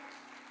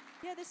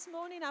Yeah, this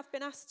morning I've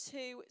been asked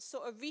to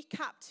sort of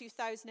recap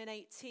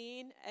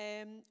 2018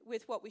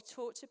 with what we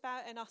talked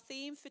about, and our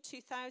theme for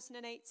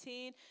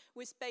 2018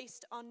 was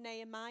based on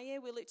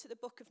Nehemiah. We looked at the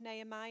book of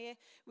Nehemiah.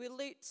 We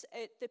looked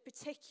at the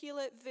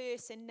particular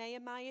verse in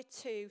Nehemiah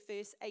 2,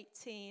 verse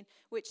 18,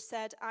 which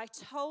said, "I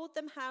told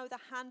them how the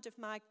hand of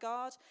my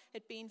God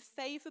had been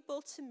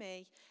favorable to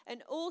me,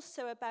 and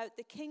also about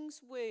the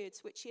king's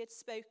words which he had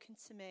spoken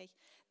to me.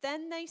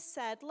 Then they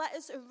said, 'Let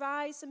us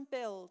arise and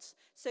build.'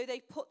 So they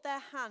put their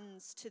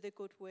hands to the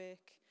good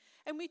work."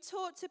 And we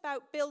talked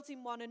about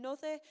building one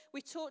another.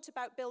 We talked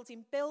about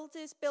building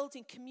builders,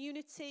 building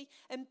community,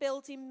 and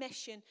building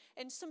mission.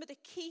 And some of the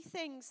key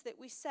things that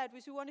we said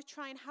was we want to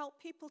try and help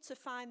people to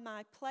find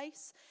my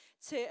place,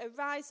 to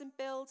arise and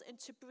build, and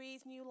to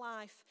breathe new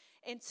life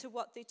into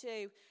what they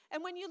do.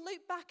 And when you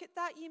look back at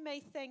that, you may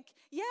think,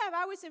 yeah,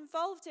 I was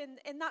involved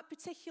in that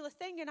particular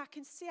thing, and I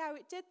can see how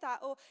it did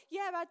that. Or,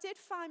 yeah, I did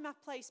find my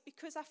place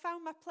because I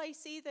found my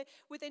place either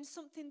within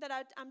something that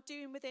I'm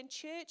doing within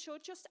church, or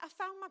just I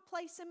found my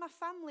place in my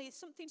family,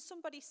 something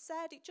somebody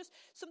said, it just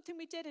something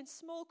we did in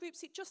small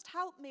groups, it just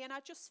helped me, and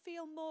I just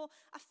feel more,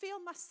 I feel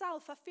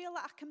myself, I feel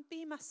that I can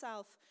be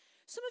myself.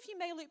 Some of you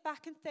may look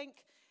back and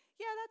think,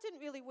 yeah, that didn't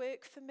really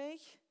work for me.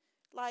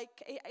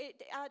 Like,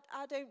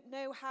 I don't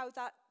know how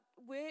that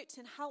worked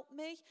and helped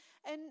me,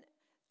 and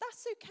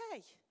that's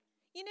okay.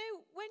 You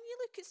know, when you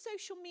look at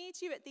social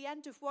media at the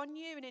end of one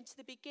year and into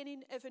the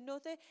beginning of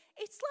another,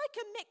 it's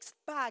like a mixed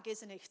bag,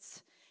 isn't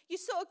it? You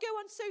sort of go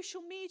on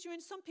social media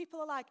and some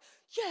people are like,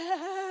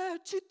 yeah,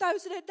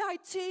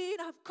 2019,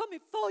 I'm coming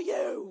for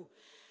you.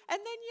 And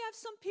then you have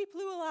some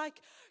people who are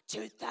like,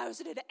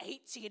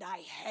 2018, I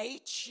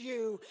hate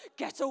you.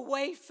 Get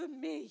away from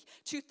me.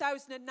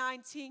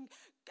 2019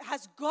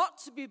 has got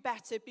to be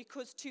better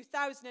because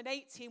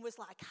 2018 was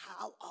like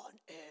hell on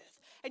earth.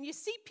 And you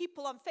see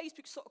people on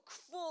Facebook sort of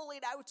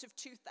crawling out of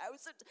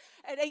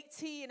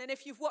 2018. And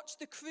if you've watched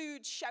The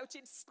Croods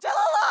shouting, still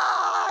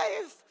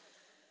alive!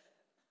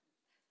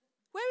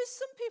 Whereas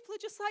some people are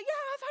just like,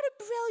 yeah, I've had a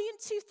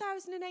brilliant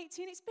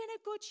 2018. It's been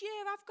a good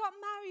year. I've got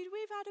married.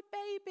 We've had a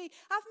baby.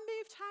 I've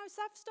moved house.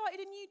 I've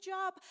started a new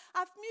job.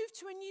 I've moved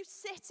to a new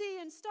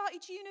city and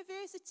started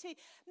university.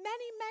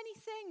 Many, many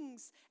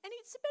things. And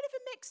it's a bit of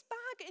a mixed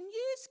bag. And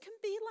years can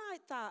be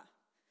like that.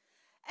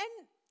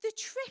 And the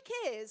trick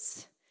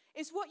is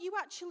what you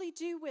actually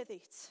do with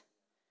it.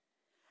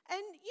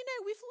 And, you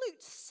know, we've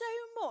looked so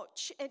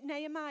much at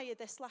Nehemiah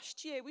this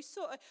last year. We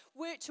sort of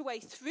worked our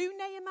way through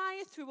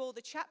Nehemiah, through all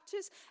the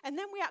chapters, and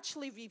then we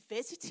actually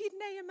revisited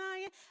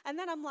Nehemiah. And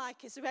then I'm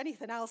like, is there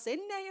anything else in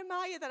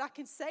Nehemiah that I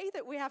can say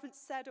that we haven't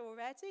said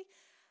already?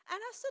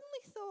 And I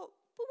suddenly thought,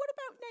 but what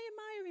about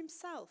Nehemiah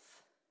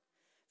himself?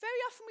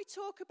 Very often we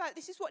talk about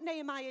this is what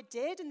Nehemiah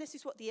did, and this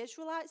is what the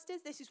Israelites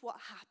did, this is what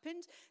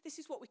happened, this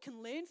is what we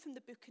can learn from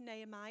the book of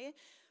Nehemiah.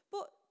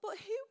 But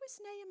who was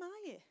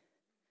Nehemiah?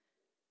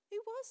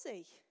 Who was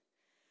he?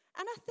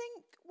 And I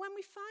think when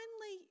we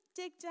finally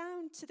dig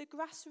down to the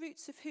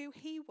grassroots of who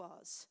he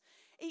was,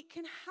 it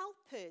can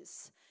help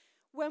us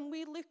when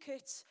we look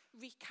at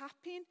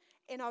recapping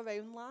in our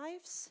own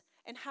lives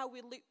and how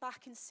we look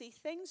back and see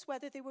things,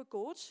 whether they were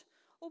good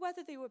or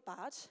whether they were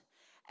bad.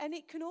 And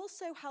it can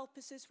also help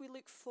us as we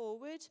look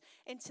forward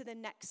into the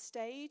next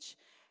stage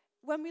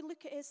when we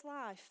look at his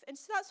life. And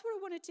so that's what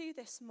I want to do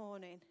this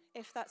morning,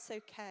 if that's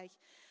okay.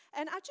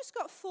 And I've just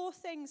got 4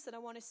 things that I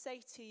want to say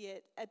to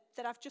you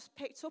that I've just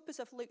picked up as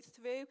I've looked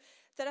through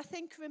that I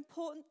think are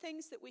important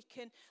things that we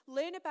can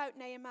learn about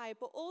Nehemiah,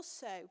 but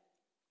also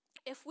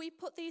if we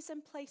put these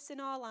in place in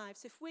our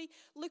lives, if we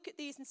look at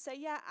these and say,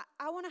 yeah,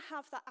 I want to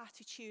have that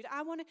attitude,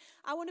 I want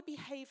to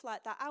behave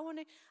like that, I want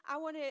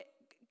to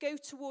go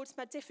towards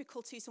my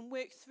difficulties and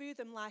work through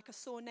them like I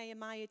saw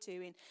Nehemiah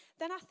doing,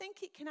 then I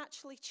think it can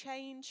actually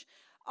change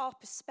our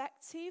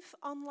perspective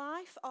on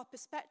life, our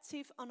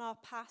perspective on our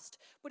past,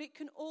 but it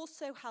can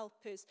also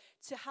help us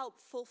to help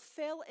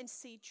fulfill and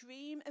see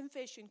dream and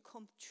vision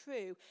come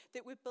true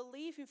that we're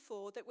believing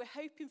for, that we're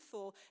hoping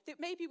for,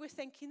 that maybe we're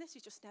thinking this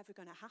is just never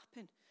going to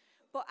happen.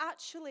 But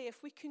actually,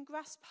 if we can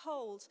grasp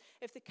hold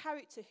of the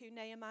character who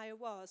Nehemiah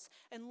was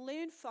and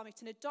learn from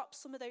it and adopt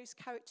some of those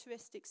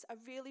characteristics, I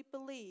really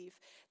believe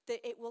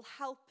that it will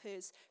help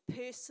us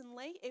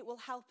personally, it will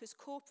help us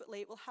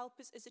corporately, it will help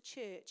us as a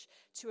church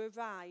to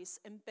arise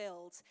and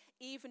build,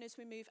 even as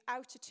we move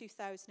out of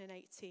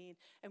 2018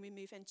 and we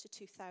move into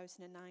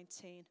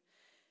 2019.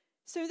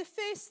 So the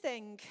first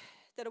thing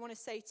that I want to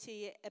say to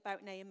you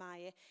about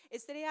Nehemiah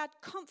is that he had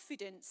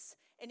confidence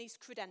in his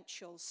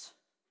credentials.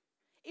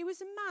 He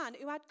was a man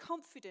who had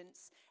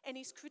confidence in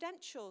his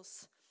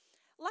credentials.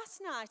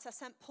 Last night, I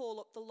sent Paul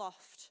up the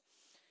loft.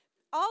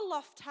 Our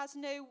loft has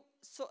no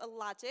sort of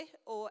ladder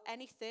or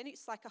anything.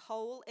 It's like a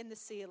hole in the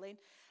ceiling.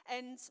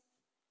 And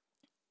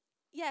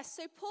yeah,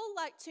 so Paul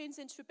turns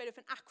into a bit of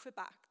an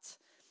acrobat.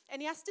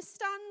 And he has to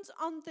stand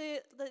on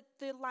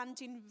the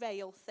landing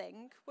rail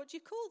thing. What do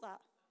you call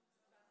that?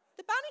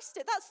 The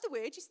banister. That's the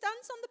word. He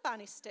stands on the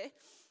banister.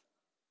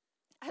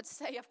 I'd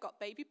say I've got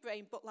baby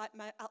brain, but like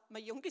my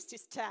youngest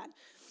is 10.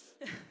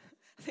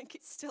 I think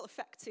it's still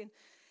affecting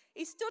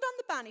He stood on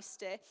the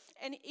banister,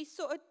 and he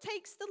sort of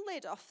takes the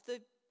lid off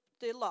the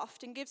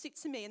loft and gives it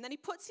to me, and then he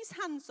puts his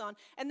hands on,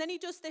 and then he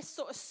does this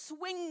sort of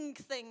swing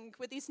thing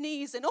with his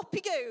knees, and up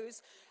he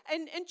goes.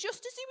 And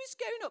just as he was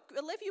going up,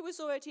 Olivia was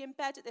already in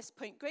bed at this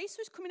point. Grace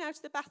was coming out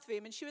of the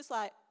bathroom, and she was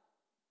like,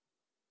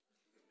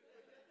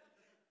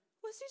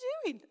 what's he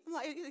doing? I'm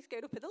like, he's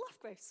going up in the loft,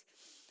 Grace.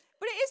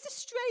 But it is a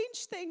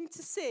strange thing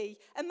to see,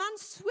 a man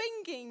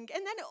swinging,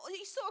 and then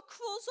he sort of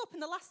crawls up,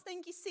 and the last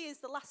thing you see is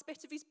the last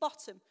bit of his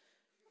bottom.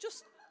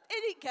 Just in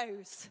it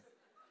goes.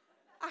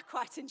 I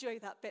quite enjoy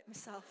that bit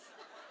myself.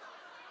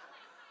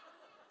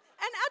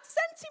 And I'd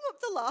sent him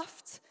up the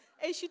loft,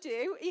 as you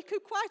do. You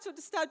could quite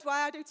understand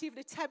why I don't even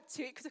attempt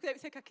to it, because I don't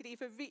think I could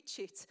even reach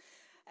it.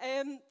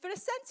 But I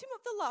sent him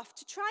up the loft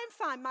to try and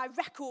find my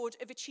record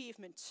of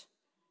achievement.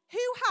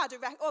 Who had a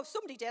record? Oh,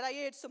 somebody did. I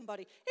heard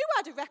somebody. Who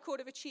had a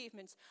record of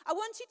achievement? I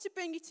wanted to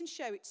bring it and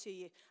show it to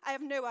you. I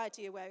have no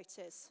idea where it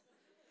is.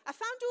 I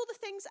found all the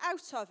things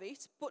out of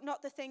it, but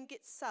not the thing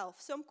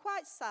itself. So I'm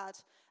quite sad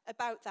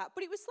about that.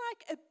 But it was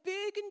like a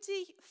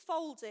burgundy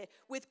folder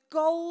with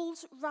gold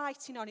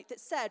writing on it that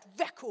said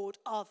record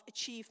of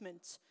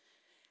achievement.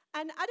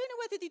 And I don't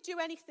know whether they do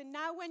anything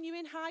now when you're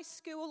in high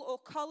school or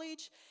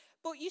college,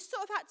 but you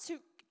sort of had to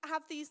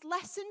have these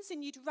lessons,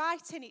 and you'd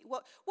write in it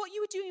what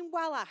you were doing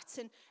well at,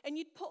 and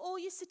you'd put all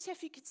your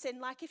certificates in,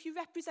 like if you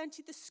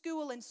represented the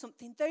school in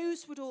something,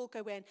 those would all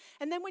go in.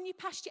 And then when you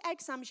passed your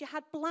exams, you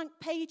had blank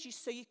pages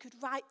so you could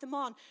write them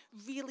on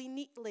really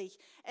neatly,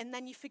 and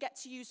then you forget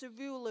to use a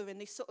ruler and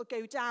they sort of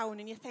go down,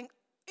 and you think,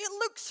 it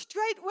looked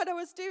straight when I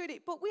was doing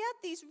it. But we had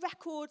these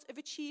records of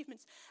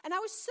achievements, and I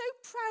was so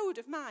proud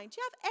of mine. Do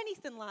you have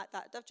anything like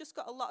that? I've just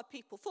got a lot of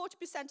people,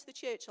 40% of the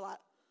church are like,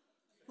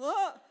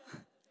 what?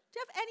 Do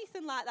you have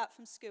anything like that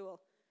from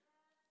school?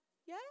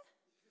 Yeah?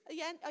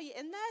 Are you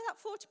in there, that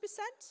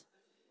 40%?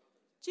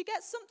 Do you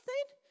get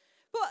something?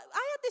 But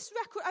I had this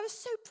record. I was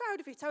so proud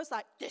of it. I was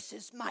like, this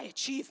is my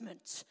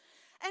achievement.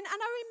 And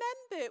I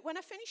remember when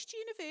I finished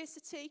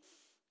university,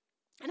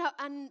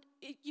 and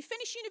you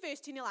finish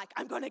university and you're like,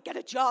 I'm going to get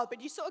a job.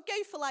 And you sort of go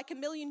for like 1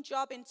 million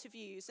job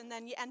interviews, and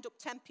then you end up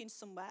temping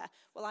somewhere.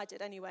 Well, I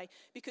did anyway,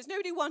 because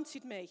nobody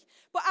wanted me.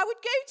 But I would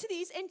go to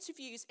these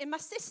interviews in my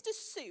sister's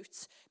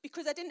suit,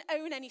 because I didn't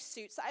own any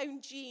suits. I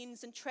owned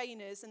jeans and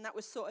trainers, and that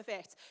was sort of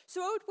it.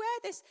 So I would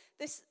wear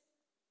this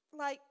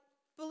like,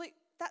 blue,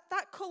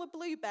 that colour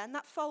blue, Ben,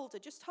 that folder,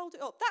 just hold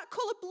it up. That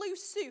colour blue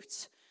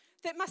suit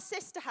that my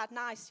sister had,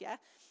 nice, yeah?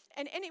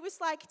 And it was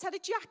like, it had a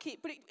jacket,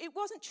 but it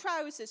wasn't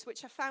trousers,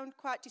 which I found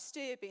quite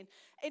disturbing.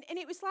 And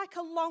it was like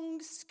a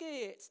long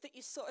skirt that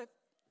you sort of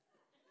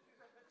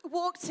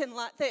walked in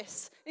like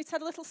this. It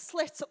had a little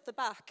slit up the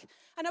back.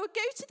 And I would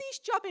go to these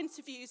job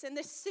interviews in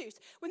this suit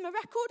with my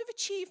record of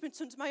achievement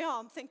under my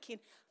arm, thinking,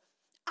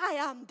 I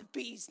am the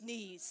bee's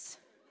knees.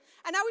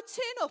 And I would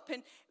turn up,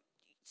 and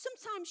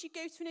sometimes you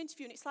go to an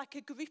interview and it's like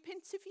a group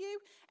interview,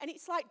 and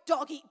it's like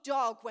dog eat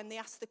dog when they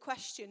ask the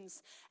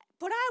questions.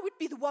 But I would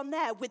be the one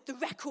there with the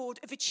record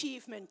of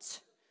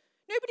achievement.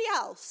 Nobody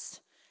else.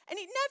 And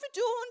it never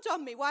dawned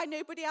on me why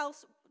nobody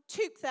else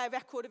took their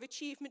record of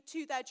achievement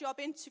to their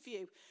job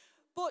interview.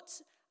 But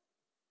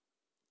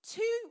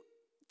to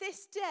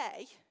this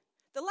day,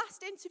 the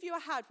last interview I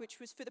had, which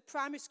was for the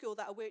primary school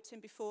that I worked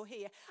in before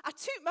here, I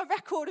took my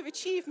record of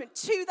achievement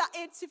to that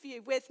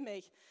interview with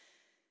me.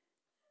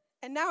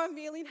 And now I'm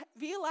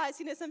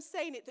realizing as I'm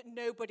saying it that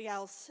nobody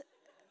else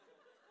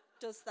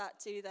does that,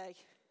 do they?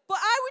 But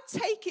I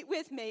would take it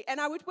with me,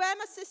 and I would wear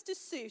my sister's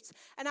suit,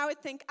 and I would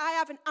think, I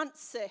have an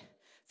answer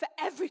for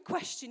every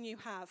question you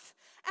have.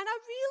 And I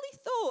really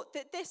thought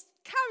that this,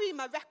 carrying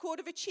my record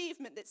of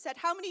achievement that said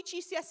how many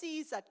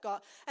GCSEs I'd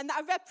got, and that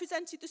I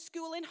represented the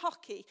school in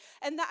hockey,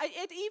 and that I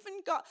had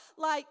even got,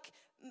 like,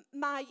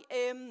 my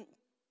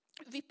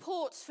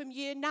reports from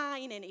year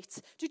 9 in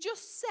it, to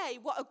just say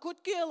what a good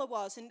girl I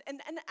was, and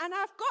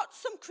I've got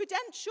some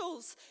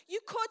credentials. You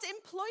could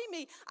employ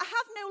me. I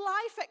have no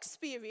life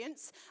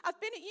experience. I've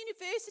been at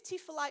university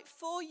for like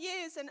 4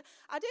 years, and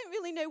I don't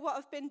really know what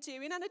I've been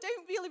doing, and I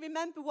don't really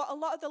remember what a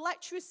lot of the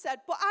lecturers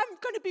said, but I'm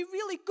going to be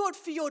really good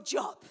for your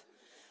job.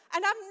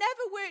 And I've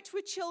never worked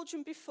with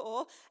children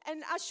before,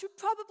 and I should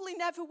probably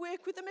never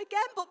work with them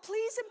again, but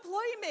please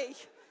employ me.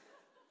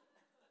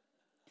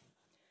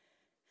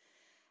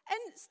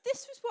 And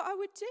this was what I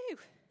would do.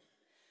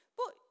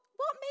 But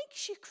what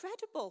makes you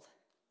credible?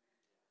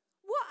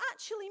 What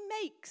actually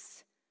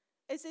makes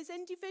us as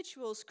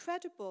individuals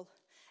credible?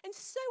 And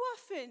so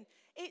often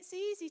it's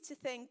easy to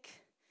think,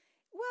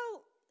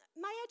 well,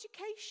 my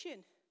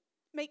education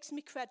makes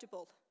me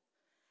credible.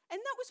 And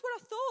that was what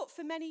I thought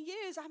for many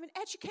years. I'm an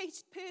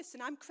educated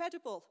person, I'm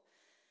credible.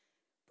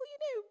 But you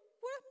know,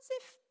 what happens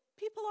if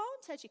people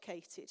aren't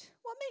educated?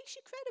 What makes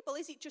you credible?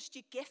 Is it just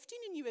your gifting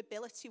and your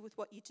ability with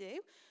what you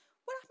do?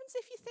 What happens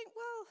if you think,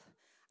 well,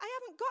 I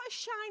haven't got a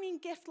shining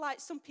gift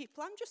like some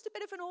people, I'm just a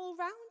bit of an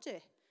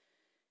all-rounder?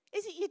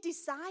 Is it your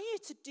desire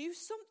to do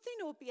something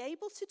or be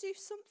able to do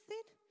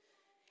something?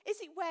 Is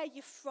it where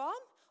you're from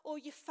or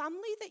your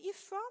family that you're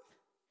from?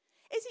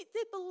 Is it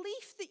the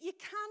belief that you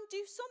can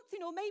do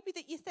something? Or maybe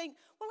that you think,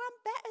 well, I'm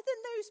better than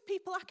those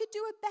people. I could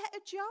do a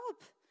better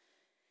job.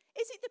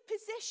 Is it the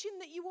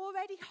position that you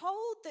already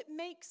hold that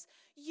makes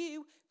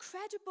you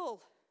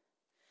credible?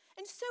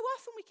 And so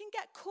often we can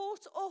get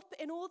caught up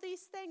in all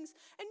these things.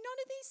 And none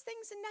of these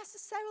things are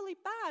necessarily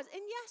bad.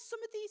 And yes, some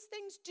of these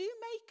things do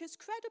make us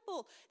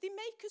credible. They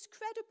make us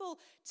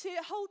credible to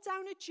hold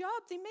down a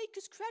job. They make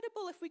us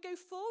credible if we go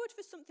forward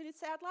for something and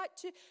say, I'd like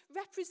to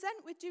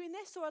represent with doing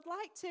this, or I'd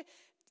like to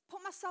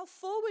put myself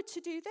forward to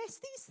do this.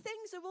 These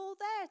things are all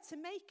there to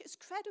make us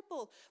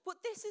credible.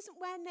 But this isn't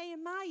where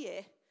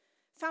Nehemiah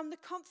found the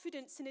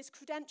confidence in his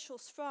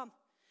credentials from.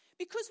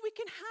 Because we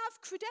can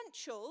have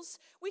credentials,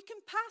 we can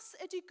pass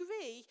a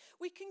degree,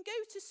 we can go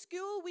to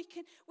school, we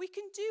can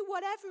do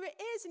whatever it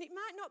is, and it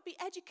might not be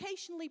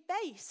educationally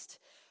based.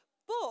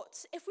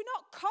 But if we're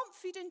not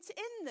confident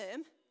in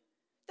them,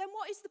 then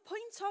what is the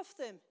point of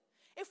them?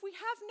 If we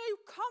have no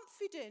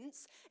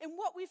confidence in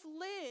what we've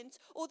learned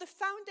or the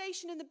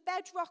foundation and the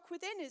bedrock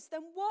within us,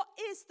 then what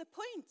is the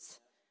point?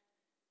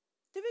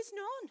 There is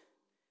none.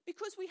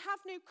 Because we have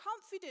no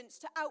confidence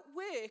to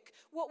outwork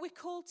what we're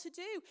called to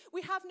do.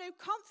 We have no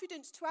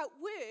confidence to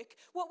outwork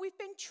what we've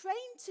been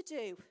trained to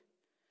do.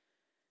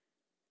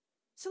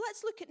 So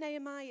let's look at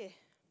Nehemiah.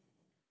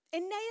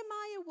 In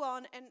Nehemiah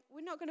 1, and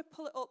we're not going to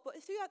pull it up,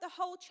 but throughout the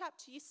whole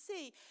chapter, you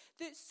see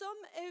that some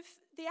of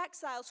the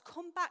exiles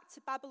come back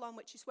to Babylon,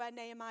 which is where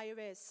Nehemiah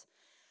is.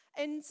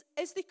 And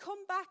as they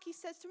come back, he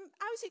says to them,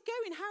 how's it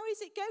going? How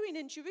is it going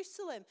in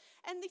Jerusalem?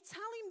 And they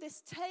tell him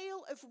this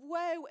tale of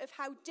woe, of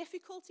how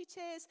difficult it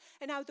is,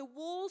 and how the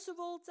walls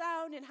are all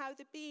down, and how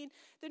the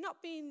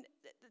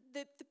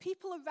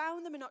people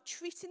around them are not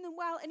treating them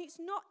well, and it's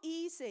not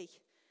easy.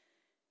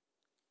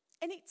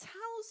 And it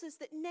tells us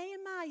that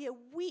Nehemiah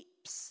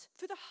weeps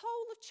for the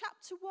whole of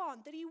chapter 1,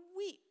 that he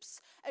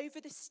weeps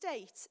over the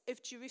state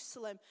of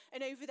Jerusalem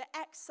and over the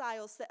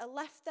exiles that are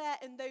left there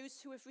and those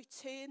who have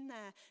returned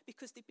there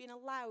because they've been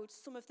allowed,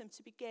 some of them,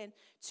 to begin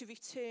to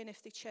return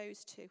if they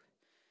chose to.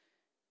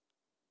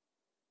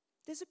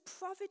 There's a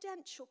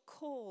providential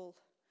call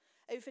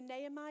over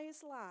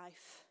Nehemiah's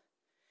life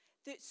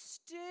that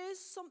stirs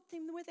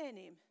something within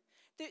him,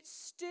 that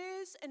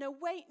stirs an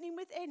awakening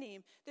within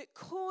him, that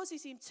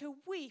causes him to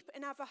weep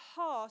and have a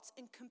heart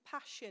and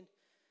compassion.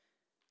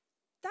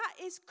 That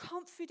is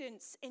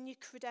confidence in your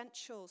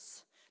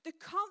credentials. The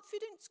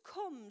confidence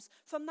comes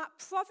from that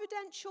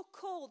providential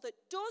call that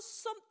does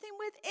something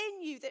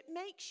within you that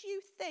makes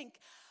you think,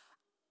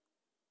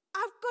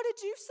 I've got to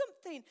do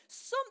something.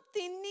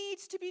 Something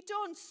needs to be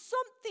done.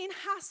 Something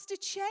has to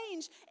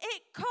change.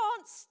 It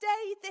can't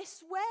stay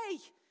this way.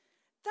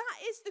 That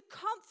is the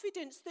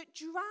confidence that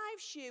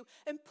drives you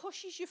and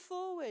pushes you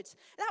forward.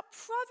 That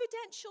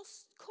providential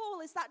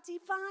call is that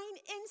divine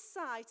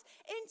insight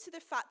into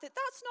the fact that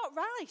that's not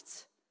right.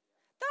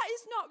 That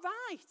is not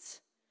right.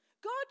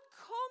 God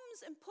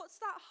comes and puts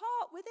that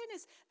heart within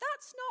us.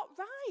 That's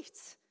not right.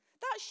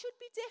 That should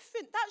be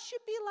different. That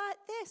should be like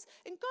this.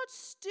 And God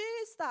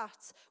stirs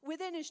that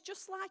within us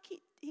just like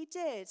he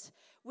did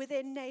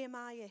within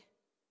Nehemiah.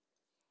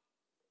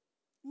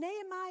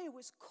 Nehemiah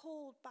was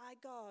called by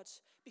God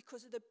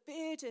because of the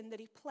burden that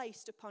he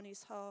placed upon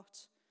his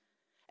heart.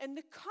 And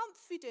the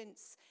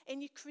confidence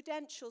in your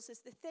credentials is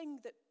the thing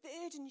that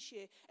burdens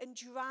you and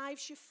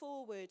drives you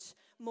forward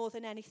more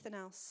than anything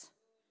else.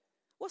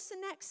 What's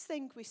the next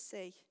thing we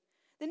see?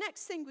 The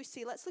next thing we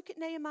see, let's look at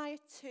Nehemiah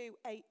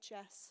 2:8,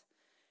 Jess.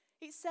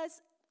 It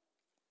says,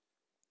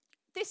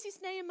 this is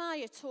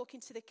Nehemiah talking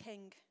to the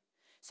king.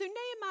 So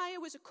Nehemiah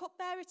was a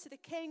cupbearer to the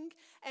king,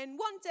 and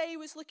one day he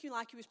was looking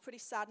like he was pretty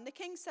sad. And the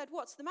king said,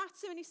 what's the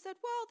matter? And he said,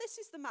 well, this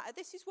is the matter.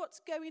 This is what's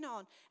going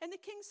on. And the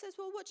king says,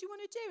 well, what do you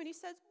want to do? And he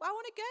says, well, I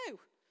want to go.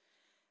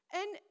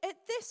 And at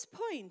this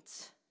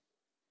point,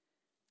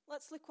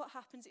 let's look what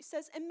happens. It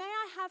says, and may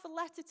I have a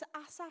letter to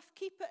Asaph,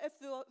 keeper of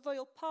the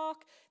royal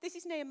park. This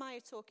is Nehemiah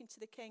talking to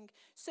the king.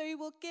 So he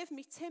will give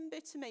me timber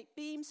to make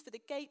beams for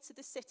the gates of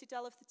the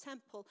citadel of the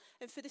temple,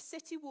 and for the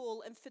city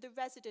wall, and for the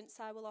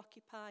residence I will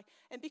occupy.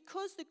 And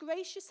because the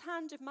gracious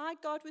hand of my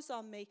God was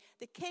on me,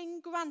 the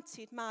king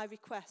granted my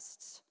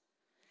requests.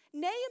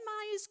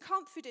 Nehemiah's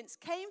confidence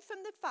came from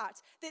the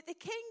fact that the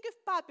king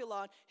of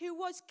Babylon, who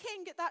was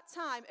king at that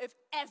time of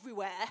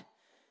everywhere,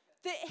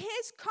 that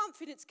his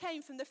confidence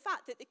came from the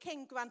fact that the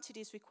king granted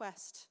his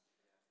request.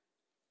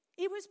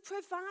 He was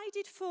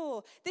provided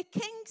for. The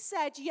king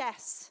said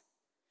yes.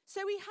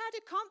 So he had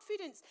a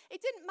confidence.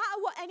 It didn't matter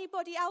what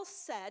anybody else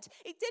said.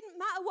 It didn't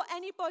matter what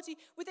anybody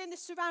within the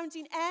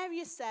surrounding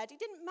area said. It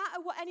didn't matter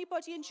what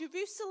anybody in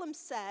Jerusalem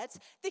said.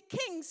 The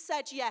king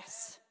said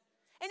yes.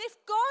 And if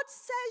God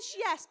says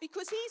yes,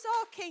 because he's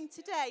our king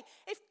today,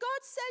 if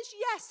God says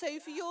yes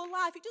over your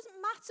life, it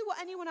doesn't matter what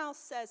anyone else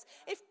says.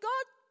 If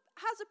God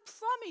has a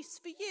promise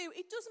for you,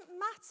 it doesn't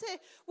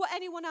matter what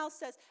anyone else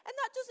says. And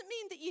that doesn't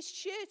mean that you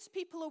shirt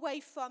people away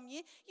from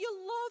you. You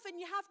love and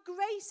you have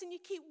grace and you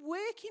keep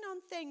working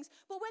on things.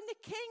 But when the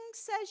king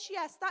says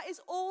yes, that is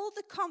all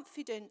the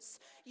confidence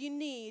you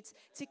need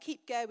to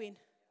keep going.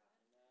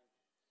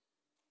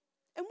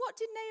 And what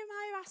did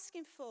Nehemiah ask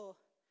him for?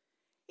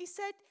 He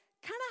said,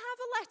 can I have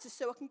a letter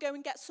so I can go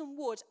and get some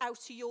wood out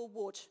of your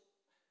wood?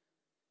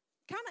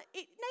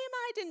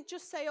 Nehemiah didn't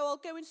just say, oh, I'll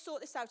go and sort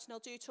this out and I'll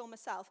do it all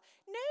myself.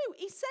 No,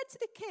 he said to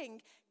the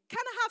king, can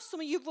I have some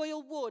of your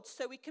royal wood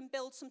so we can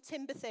build some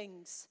timber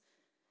things?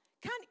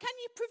 Can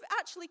you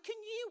provide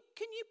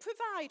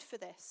for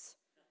this?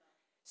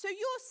 So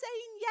you're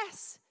saying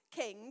yes,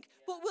 king,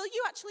 but will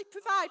you actually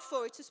provide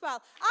for it as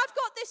well? I've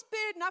got this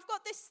burden, I've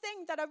got this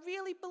thing that I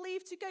really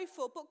believe to go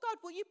for, but God,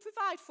 will you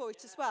provide for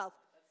it as well?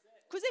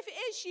 Because if it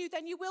is you,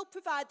 then you will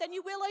provide, then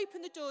you will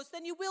open the doors,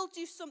 then you will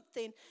do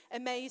something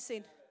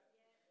amazing.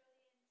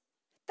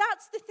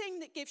 That's the thing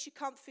that gives you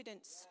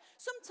confidence.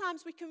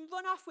 Sometimes we can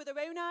run off with our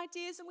own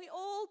ideas, and we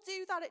all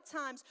do that at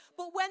times.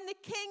 But when the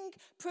king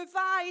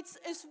provides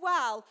as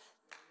well,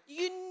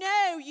 you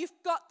know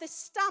you've got the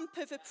stamp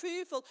of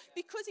approval,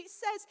 because it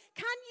says,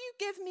 can you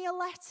give me a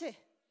letter?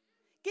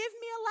 Give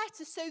me a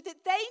letter so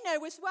that they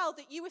know as well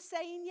that you are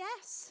saying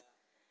yes.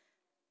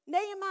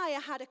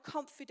 Nehemiah had a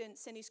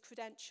confidence in his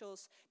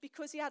credentials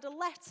because he had a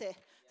letter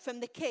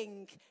from the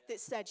king that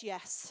said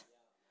yes.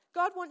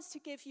 God wants to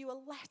give you a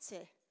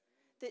letter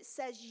that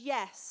says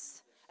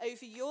yes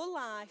over your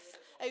life,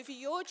 over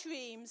your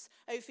dreams,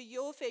 over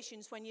your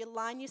visions when you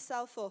line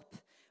yourself up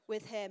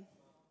with him.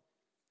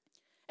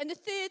 And the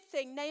third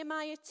thing,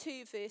 Nehemiah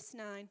 2, verse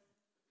 9.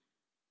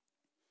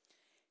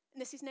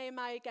 And this is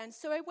Nehemiah again.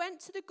 So I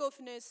went to the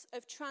governors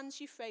of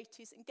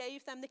Trans-Euphrates and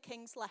gave them the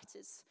king's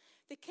letters.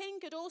 The king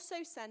had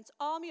also sent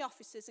army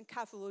officers and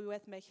cavalry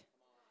with me.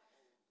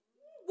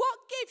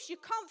 What gives you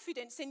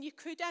confidence in your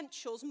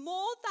credentials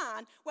more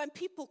than when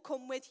people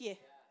come with you?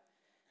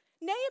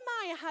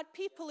 Nehemiah had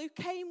people who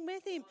came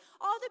with him.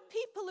 Are the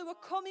people who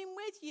are coming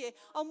with you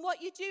on what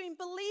you're doing,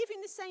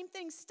 believing the same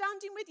thing,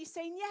 standing with you,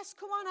 saying, yes,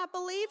 come on, I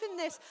believe in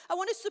this. I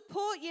want to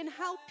support you and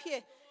help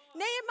you.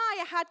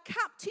 Nehemiah had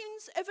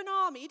captains of an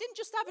army. He didn't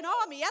just have an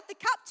army, he had the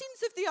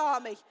captains of the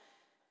army.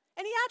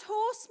 And he had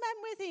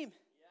horsemen with him.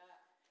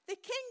 The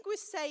king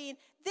was saying,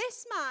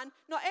 this man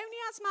not only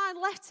has my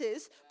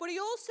letters, but he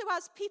also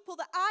has people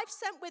that I've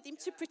sent with him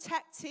to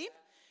protect him.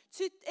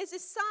 As a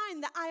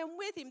sign that I am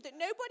with him, that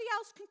nobody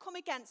else can come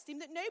against him,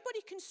 that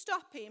nobody can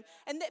stop him,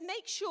 and that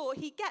make sure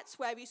he gets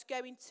where he's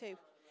going to.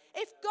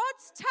 If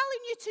God's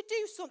telling you to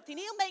do something,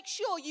 he'll make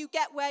sure you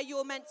get where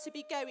you're meant to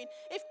be going.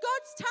 If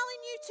God's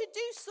telling you to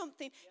do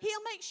something,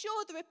 he'll make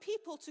sure there are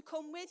people to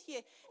come with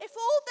you. If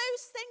all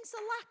those things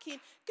are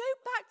lacking, go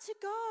back to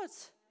God.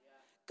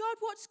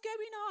 God, what's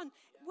going on?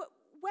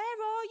 Where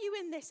are you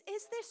in this?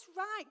 Is this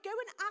right? Go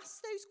and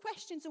ask those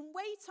questions and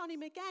wait on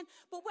him again.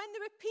 But when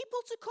there are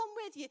people to come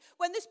with you,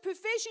 when there's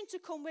provision to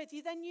come with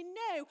you, then you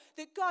know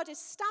that God is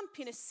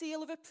stamping a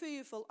seal of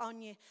approval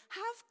on you.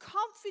 Have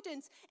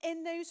confidence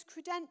in those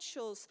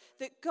credentials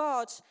that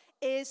God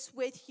is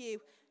with you.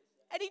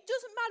 And it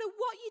doesn't matter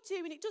what you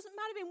do, and it doesn't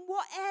matter in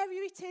what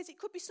area it is. It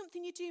could be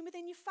something you're doing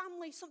within your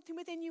family, something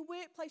within your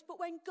workplace.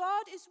 But when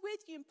God is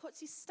with you and puts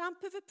his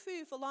stamp of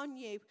approval on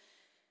you,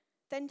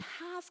 then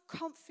have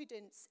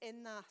confidence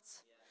in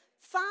that.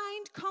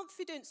 Find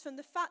confidence from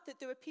the fact that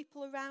there are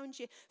people around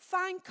you.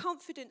 Find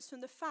confidence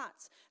from the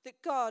fact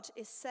that God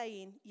is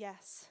saying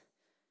yes.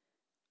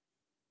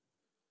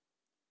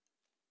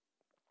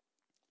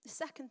 The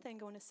second thing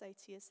I want to say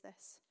to you is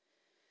this.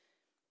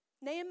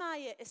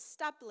 Nehemiah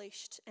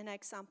established an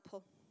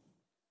example.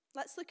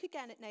 Let's look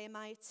again at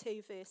Nehemiah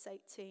 2, verse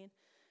 18.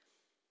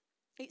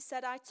 It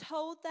said, I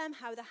told them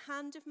how the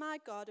hand of my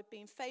God had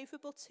been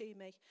favourable to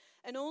me,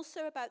 and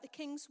also about the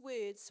king's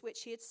words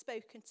which he had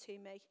spoken to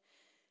me.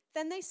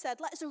 Then they said,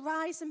 let us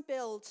arise and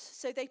build.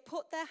 So they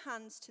put their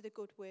hands to the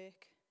good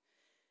work.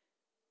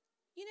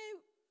 You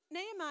know,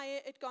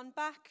 Nehemiah had gone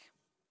back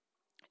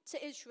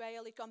to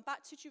Israel, he'd gone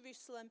back to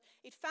Jerusalem,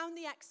 he'd found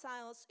the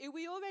exiles who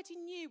we already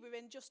knew were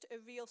in just a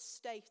real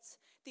state.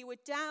 They were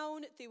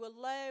down, they were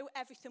low,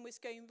 everything was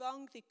going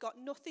wrong, they'd got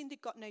nothing, they'd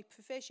got no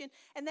provision.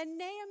 And then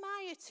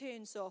Nehemiah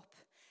turns up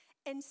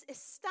and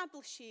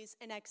establishes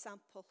an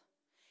example.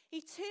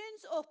 He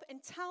turns up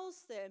and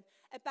tells them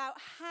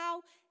about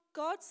how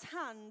God's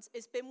hand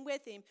has been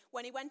with him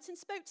when he went and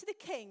spoke to the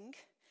king.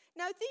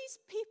 Now, these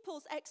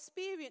people's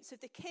experience of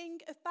the king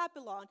of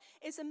Babylon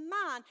is a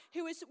man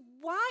who has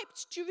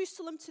wiped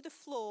Jerusalem to the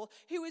floor,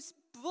 who has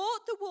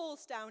brought the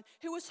walls down,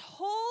 who has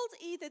hauled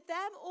either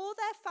them or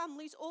their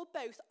families or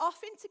both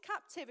off into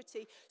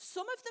captivity.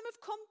 Some of them have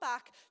come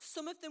back,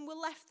 some of them were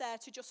left there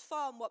to just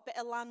farm what bit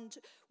of land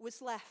was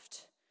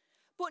left.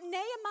 But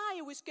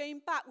Nehemiah was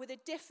going back with a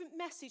different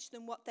message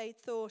than what they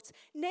thought.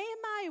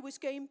 Nehemiah was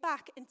going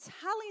back and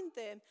telling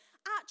them,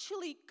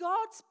 actually,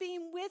 God's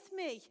been with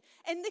me.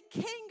 And the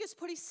king has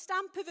put his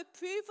stamp of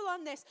approval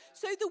on this.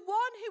 So the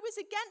one who was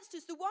against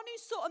us, the one who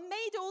sort of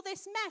made all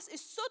this mess,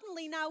 is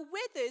suddenly now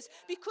with us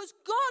because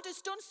God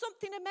has done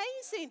something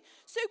amazing.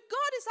 So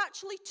God has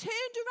actually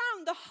turned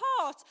around the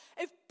heart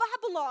of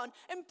Babylon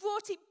and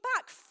brought it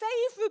back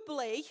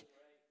favorably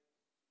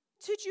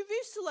to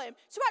Jerusalem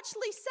to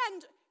actually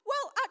send,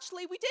 well,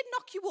 actually, we did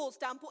knock your walls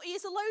down, but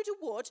here's a load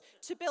of wood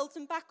to build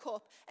them back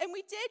up. And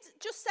we did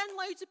just send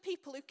loads of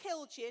people who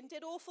killed you and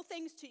did awful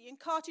things to you and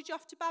carted you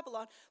off to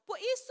Babylon. But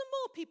here's some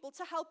more people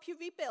to help you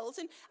rebuild.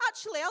 And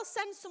actually, I'll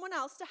send someone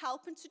else to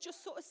help and to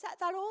just sort of set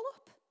that all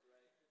up.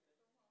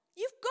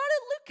 You've got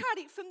to look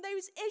at it from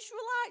those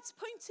Israelites'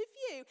 point of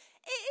view.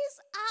 It is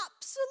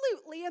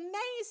absolutely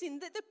amazing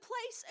that the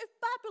place of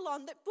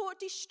Babylon that brought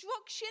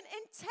destruction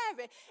and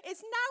terror is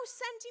now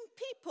sending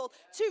people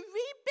to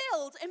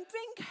rebuild and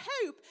bring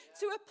hope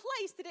to a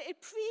place that it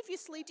had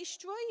previously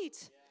destroyed.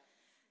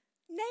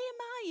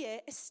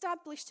 Nehemiah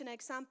established an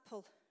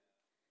example.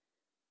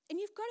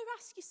 And you've got to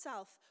ask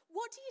yourself,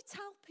 what do you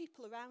tell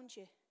people around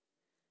you?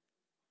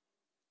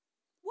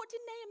 What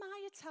did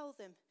Nehemiah tell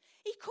them?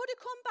 He could have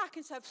come back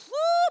and said,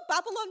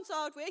 Babylon's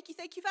hard work. You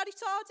think you've had it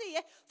hard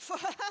here?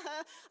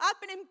 I've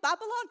been in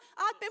Babylon.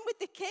 I've been with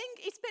the king.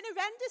 It's been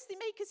horrendous. They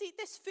make us eat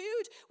this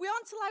food. We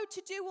aren't allowed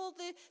to do all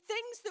the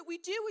things that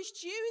we do as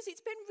Jews.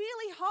 It's been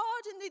really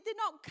hard and they're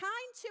not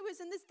kind to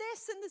us. And there's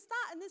this and there's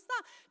that and there's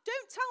that.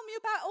 Don't tell me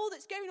about all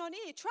that's going on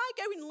here. Try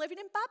going and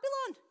living in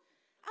Babylon.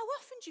 How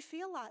often do you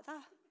feel like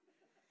that?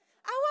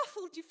 How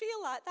often do you feel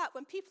like that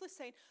when people are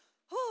saying,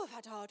 I've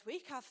had a hard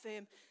week.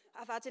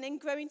 I've had an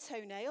ingrowing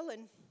toenail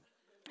and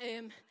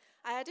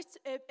I had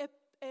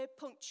a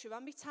puncture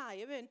on my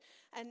tyre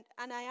and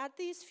I had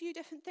these few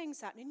different things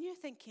happening. And you're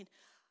thinking,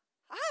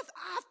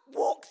 I've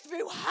walked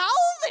through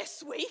hell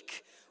this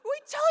week. What are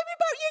you telling me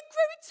about your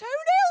growing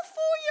toenail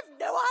for? You have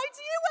no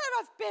idea where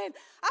I've been.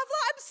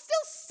 I'm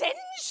still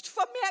singed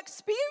from my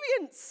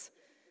experience.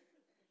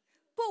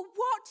 But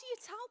what do you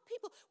tell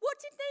people? What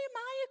did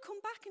Nehemiah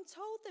come back and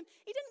told them?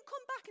 He didn't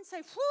come back and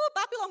say,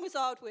 Babylon was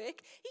hard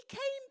work. He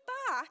came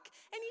back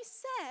and he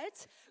said,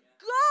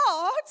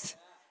 God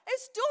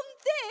has done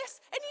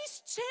this and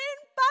he's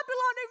turned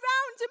Babylon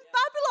around and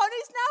Babylon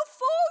is now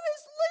for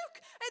us. Look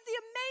at the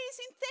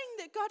amazing thing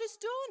that God has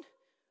done.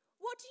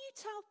 What do you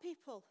tell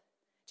people?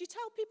 Do you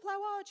tell people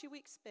how hard your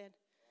week's been?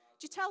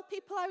 Do you tell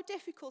people how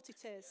difficult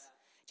it is?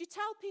 Do you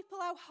tell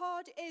people how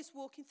hard it is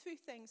walking through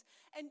things?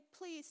 And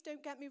please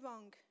don't get me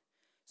wrong.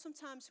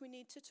 Sometimes we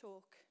need to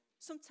talk.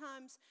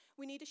 Sometimes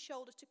we need a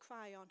shoulder to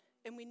cry on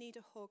and we need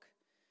a hug.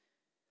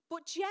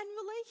 But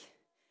generally,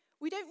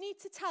 we don't need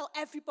to tell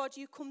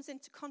everybody who comes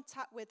into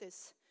contact with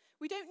us.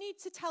 We don't need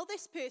to tell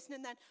this person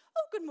and then,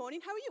 good morning,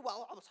 how are you?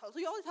 Well, I'll tell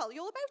you all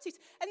about it.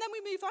 And then we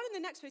move on and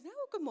the next person,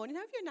 good morning,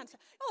 how are you? And answer,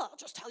 I'll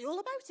just tell you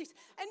all about it.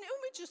 And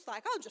we're just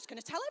like, I'm just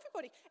going to tell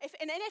everybody. If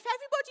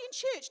everybody in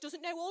church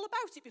doesn't know all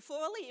about it before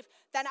I leave,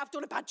 then I've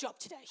done a bad job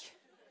today.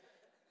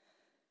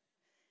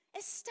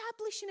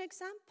 Establish an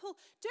example.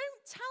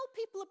 Don't tell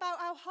people about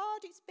how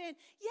hard it's been.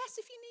 Yes,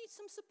 if you need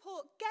some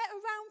support, get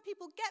around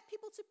people, get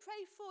people to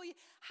pray for you.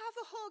 Have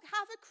a hug,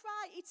 have a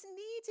cry. It's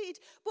needed.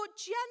 But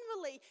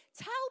generally,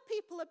 tell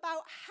people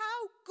about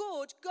how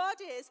good God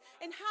is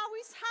and how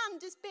his hand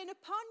has been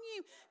upon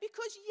you.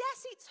 Because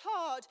yes, it's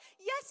hard.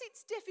 Yes,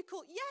 it's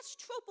difficult. Yes,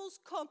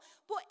 troubles come.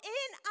 But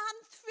in and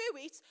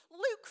through it,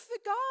 look for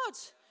God.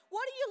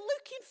 What are you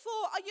looking for?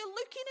 Are you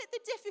looking at the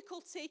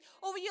difficulty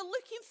or are you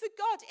looking for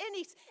God in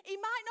it? It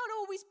might not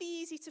always be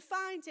easy to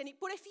find in it,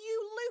 but if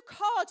you look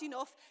hard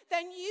enough,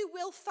 then you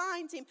will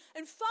find him.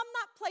 And from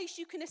that place,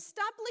 you can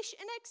establish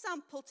an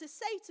example to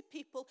say to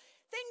people,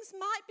 things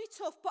might be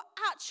tough, but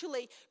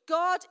actually,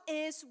 God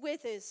is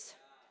with us.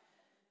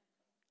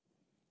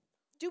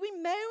 Do we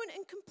moan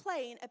and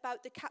complain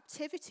about the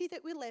captivity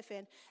that we live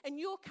in? And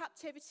your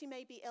captivity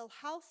may be ill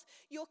health.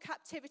 Your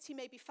captivity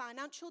may be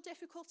financial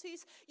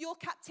difficulties. Your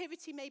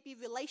captivity may be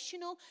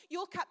relational.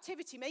 Your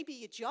captivity may be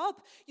your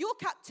job. Your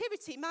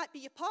captivity might be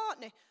your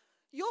partner.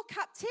 Your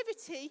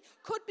captivity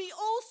could be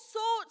all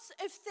sorts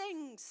of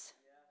things.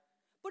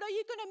 But are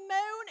you going to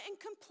moan and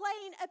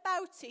complain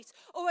about it?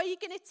 Or are you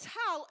going to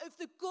tell of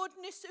the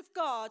goodness of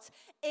God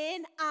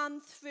in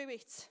and through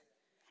it?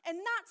 And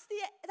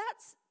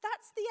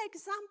that's the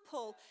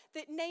example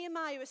that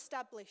Nehemiah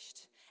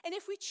established. And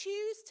if we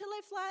choose to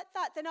live like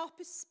that, then our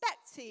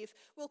perspective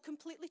will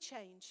completely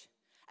change.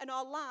 And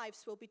our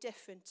lives will be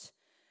different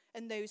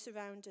and those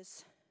around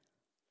us.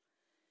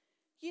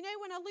 You know,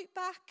 when I look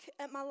back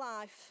at my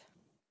life,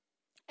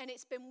 and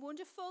it's been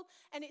wonderful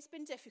and it's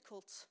been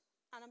difficult,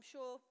 and I'm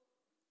sure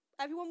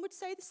everyone would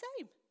say the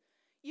same.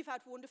 You've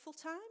had wonderful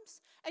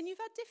times and you've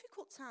had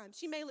difficult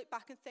times. You may look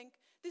back and think,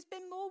 there's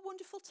been more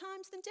wonderful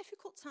times than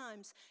difficult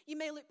times. You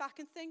may look back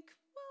and think,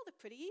 well, they're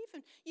pretty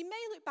even. You may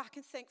look back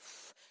and think,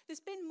 there's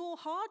been more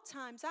hard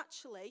times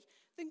actually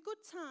than good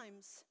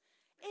times.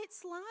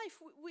 It's life.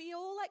 We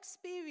all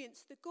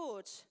experience the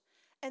good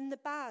and the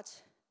bad.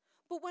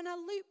 But when I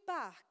look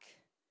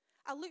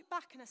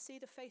back and I see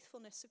the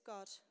faithfulness of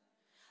God.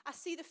 I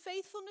see the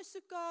faithfulness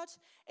of God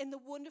in the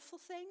wonderful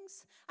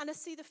things, and I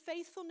see the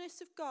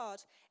faithfulness of God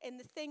in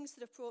the things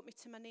that have brought me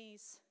to my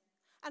knees.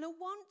 And I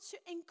want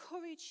to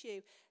encourage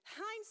you.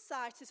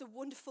 Hindsight is a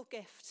wonderful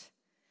gift,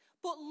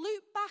 but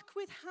look back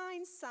with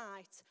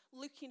hindsight,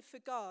 looking for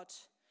God,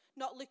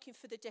 not looking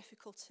for the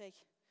difficulty.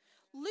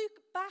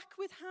 Look back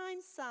with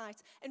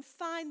hindsight and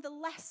find the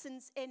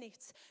lessons in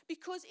it.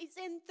 Because it's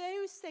in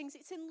those things,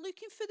 it's in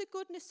looking for the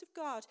goodness of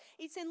God,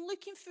 it's in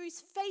looking for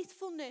his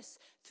faithfulness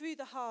through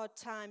the hard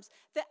times,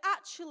 that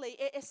actually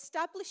it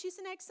establishes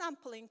an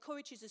example,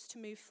 encourages us to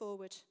move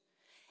forward.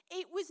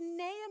 It was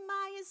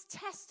Nehemiah's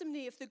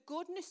testimony of the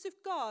goodness of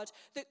God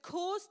that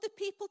caused the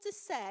people to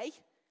say,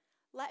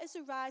 let us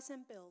arise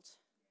and build.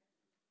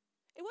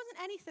 It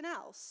wasn't anything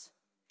else.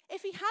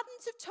 If he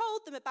hadn't have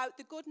told them about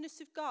the goodness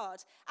of God,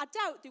 I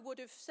doubt they would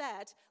have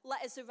said,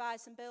 let us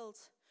arise and build.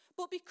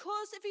 But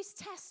because of his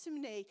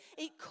testimony,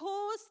 it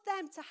caused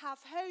them to have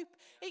hope.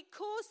 It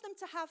caused them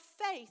to have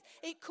faith.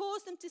 It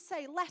caused them to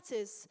say, let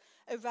us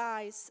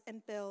arise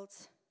and build.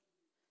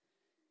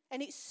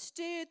 And it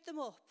stirred them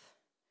up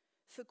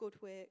for good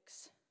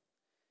works.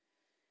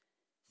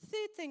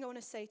 Third thing I want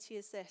to say to you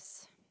is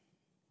this,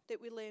 that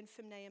we learn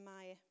from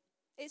Nehemiah.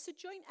 It's a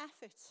joint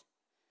effort.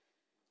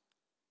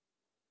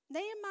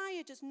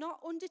 Nehemiah does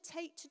not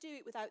undertake to do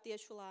it without the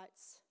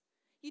Israelites.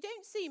 You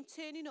don't see him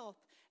turning up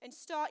and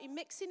starting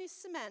mixing his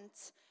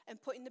cement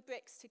and putting the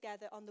bricks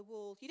together on the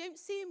wall. You don't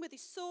see him with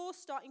his saw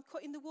starting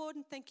cutting the wood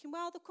and thinking,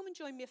 well, they'll come and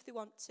join me if they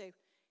want to.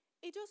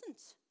 He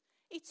doesn't.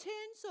 He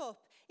turns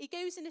up, he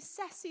goes and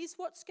assesses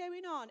what's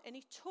going on, and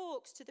he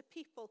talks to the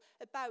people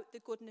about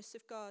the goodness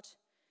of God.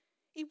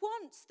 He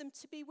wants them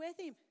to be with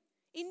him.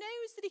 He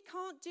knows that he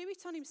can't do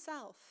it on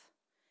himself.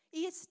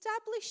 He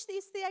established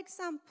the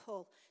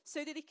example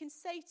so that he can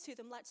say to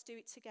them, let's do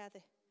it together.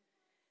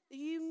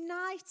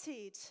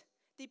 United,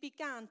 they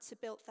began to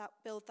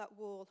build that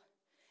wall.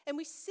 And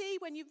we see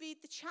when you read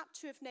the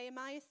chapter of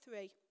Nehemiah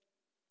 3,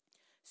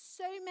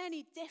 so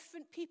many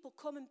different people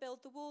come and build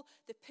the wall.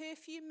 The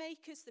perfume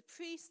makers, the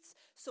priests,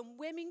 some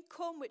women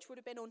come, which would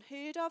have been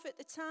unheard of at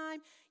the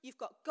time. You've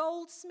got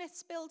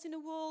goldsmiths building a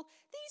wall.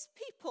 These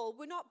people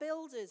were not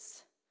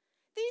builders.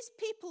 These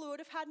people would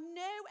have had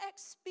no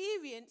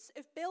experience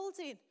of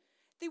building.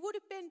 They would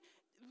have been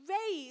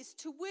raised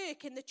to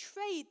work in the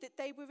trade that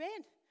they were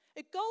in.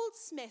 A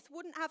goldsmith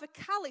wouldn't have a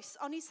callus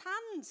on his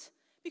hand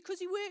because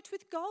he worked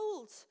with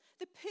gold.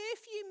 The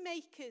perfume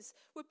makers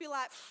would be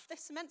like,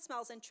 this cement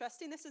smells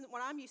interesting. This isn't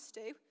what I'm used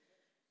to.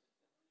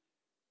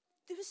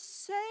 There were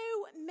so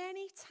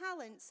many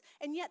talents,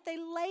 and yet they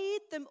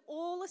laid them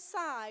all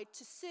aside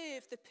to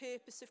serve the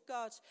purpose of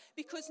God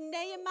because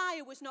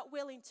Nehemiah was not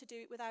willing to do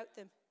it without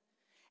them.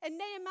 And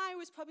Nehemiah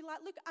was probably like,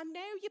 look, I know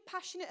you're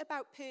passionate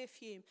about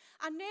perfume.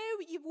 I know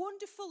you're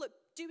wonderful at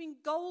doing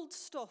gold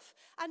stuff.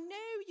 I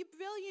know you're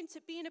brilliant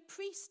at being a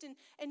priest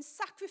and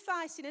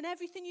sacrificing and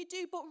everything you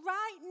do. But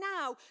right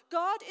now,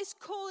 God is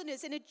calling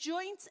us in a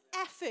joint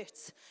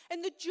effort.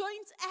 And the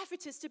joint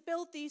effort is to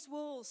build these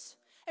walls.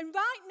 And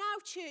right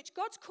now, church,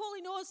 God's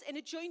calling us in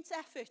a joint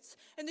effort.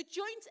 And the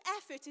joint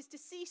effort is to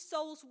see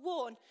souls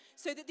won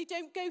so that they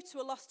don't go to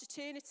a lost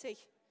eternity.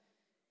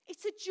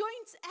 It's a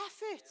joint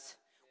effort.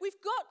 We've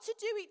got to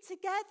do it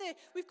together.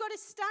 We've got to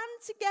stand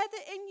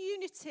together in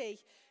unity.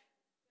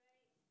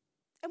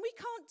 And we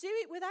can't do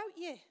it without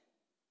you.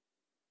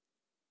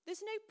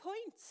 There's no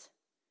point.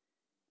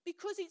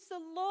 Because it's the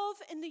love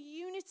and the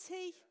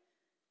unity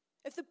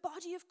of the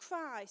body of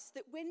Christ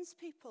that wins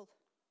people.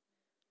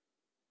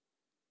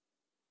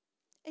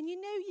 And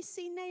you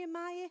see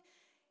Nehemiah,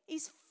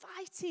 he's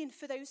fighting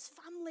for those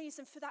families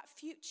and for that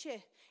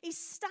future. He's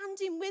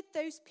standing with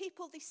those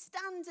people. They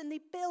stand and they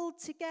build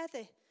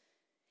together.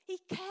 He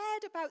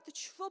cared about the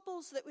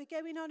troubles that were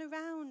going on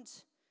around.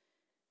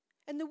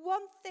 And the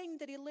one thing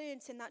that he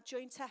learnt in that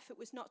joint effort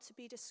was not to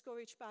be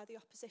discouraged by the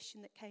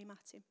opposition that came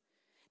at him.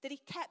 That he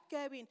kept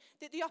going,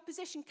 that the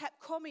opposition kept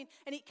coming,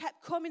 and it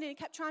kept coming, and it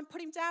kept trying to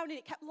put him down, and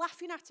it kept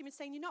laughing at him and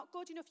saying, you're not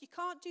good enough, you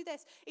can't do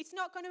this, it's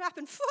not going to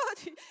happen.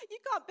 You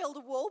can't build a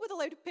wall with a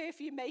load of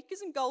perfume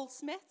makers and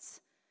goldsmiths.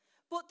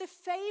 But the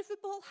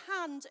favourable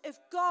hand of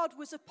God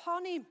was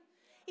upon him.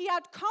 He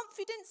had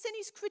confidence in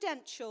his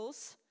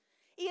credentials.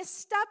 He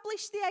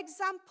established the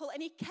example,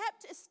 and he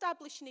kept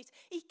establishing it.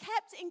 He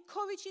kept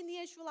encouraging the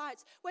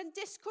Israelites. When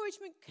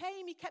discouragement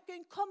came, he kept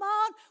going, come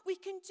on, we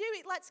can do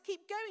it. Let's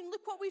keep going.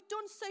 Look what we've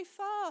done so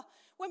far.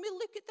 When we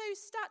look at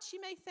those stats, you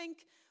may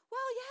think,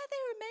 well, yeah,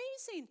 they're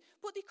amazing,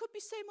 but they could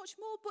be so much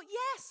more. But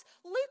yes,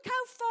 look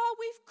how far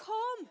we've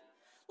come.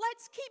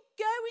 Let's keep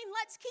going.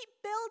 Let's keep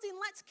building.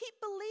 Let's keep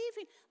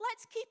believing.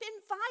 Let's keep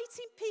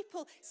inviting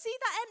people. See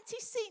that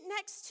empty seat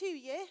next to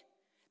you?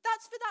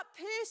 That's for that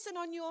person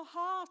on your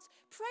heart.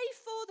 Pray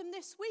for them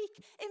this week.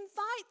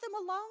 Invite them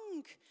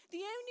along. The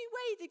only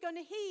way they're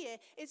going to hear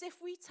is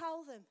if we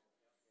tell them.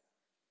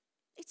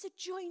 It's a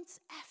joint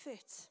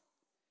effort.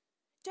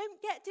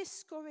 Don't get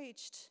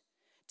discouraged.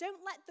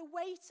 Don't let the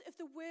weight of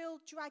the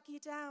world drag you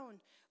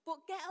down,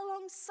 but get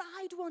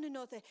alongside one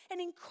another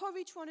and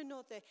encourage one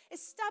another.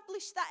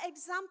 Establish that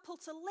example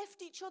to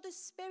lift each other's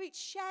spirits.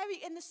 Share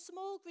it in the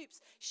small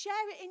groups.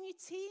 Share it in your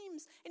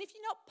teams. And if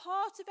you're not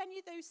part of any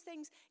of those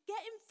things,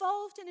 get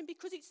involved in them,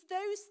 because it's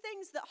those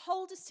things that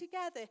hold us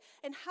together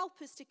and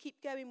help us to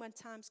keep going when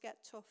times get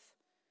tough.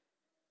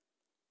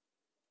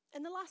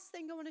 And the last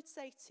thing I want to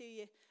say to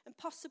you, and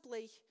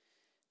possibly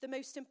the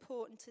most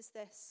important, is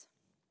this.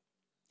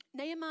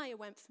 Nehemiah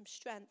went from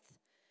strength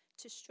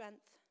to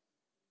strength.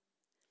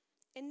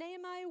 In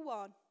Nehemiah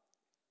 1,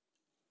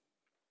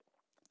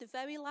 the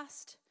very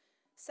last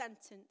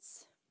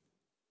sentence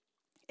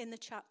in the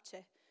chapter,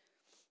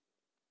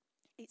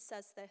 it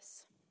says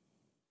this: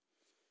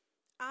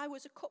 I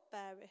was a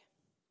cupbearer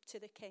to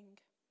the king.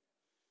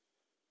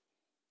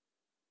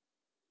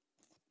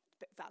 A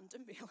bit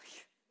random,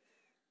 really.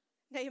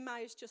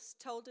 Nehemiah's just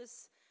told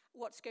us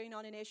what's going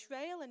on in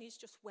Israel, and he's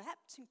just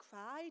wept and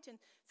cried and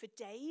for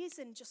days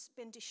and just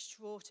been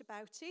distraught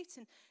about it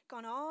and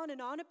gone on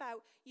and on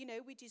about,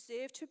 we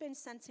deserve to have been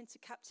sent into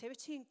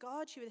captivity, and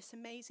God, you're this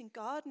amazing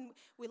God, and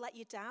we let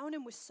you down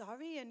and we're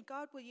sorry, and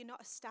God, will you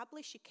not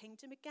establish your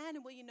kingdom again,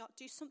 and will you not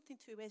do something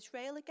through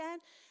Israel again,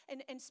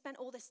 and spent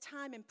all this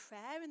time in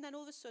prayer, and then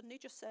all of a sudden he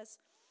just says,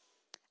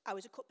 I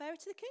was a cupbearer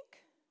to the king.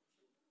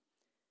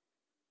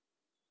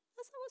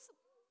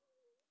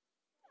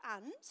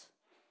 And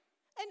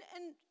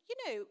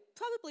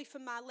probably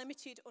from my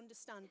limited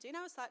understanding,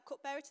 I was like,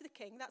 cupbearer to the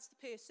king, that's the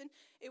person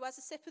who has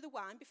a sip of the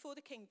wine before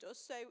the king does,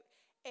 so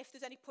if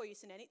there's any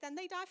poison in it, then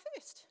they die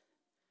first.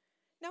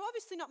 Now,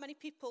 obviously not many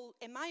people,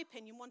 in my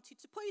opinion, wanted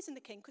to poison the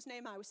king because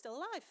Nehemiah was still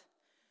alive.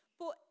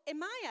 But in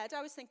my head,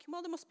 I was thinking,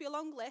 well, there must be a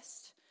long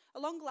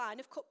line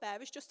of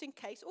cupbearers just in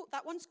case. Oh,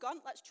 that one's gone,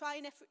 let's try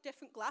a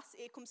different glass,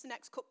 here comes the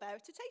next cupbearer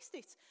to taste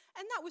it.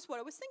 And that was what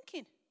I was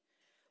thinking.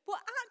 But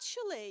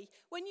actually,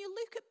 when you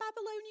look at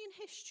Babylonian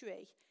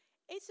history,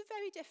 it's a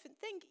very different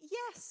thing.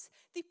 Yes,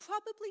 they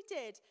probably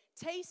did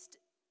taste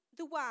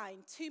the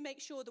wine to make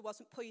sure there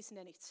wasn't poison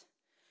in it.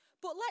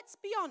 But let's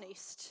be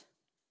honest,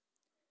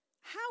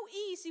 how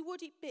easy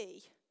would it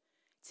be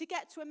to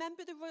get to a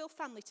member of the royal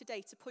family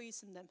today to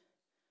poison them?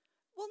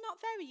 Well,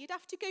 not very. You'd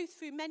have to go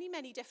through many,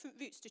 many different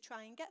routes to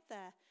try and get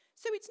there.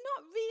 So it's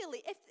not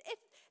really, if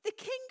the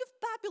king of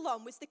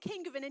Babylon was the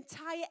king of an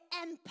entire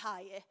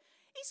empire,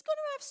 he's going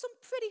to have some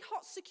pretty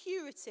hot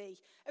security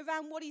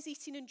around what he's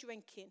eating and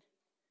drinking.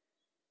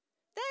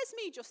 There's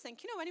me just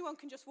thinking, anyone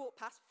can just walk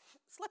past,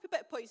 slip a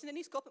bit of poison in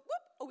his cup, and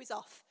whoop, he's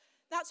off.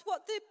 That's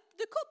what the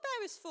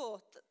cupbearer's for.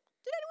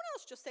 Did anyone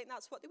else just think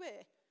that's what they were?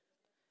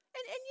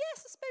 And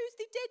yes, I suppose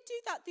they did do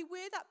that. They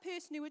were that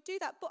person who would do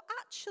that. But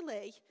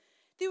actually,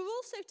 they were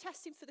also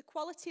testing for the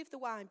quality of the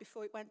wine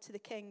before it went to the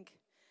king.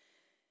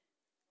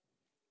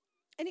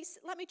 And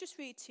let me just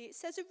read to you. It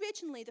says,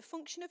 originally, the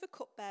function of a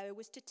cupbearer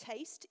was to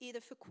taste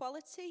either for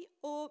quality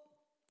or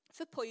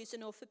for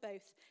poison or for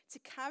both, to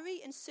carry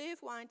and serve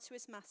wine to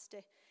his master.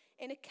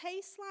 In a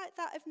case like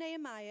that of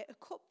Nehemiah, a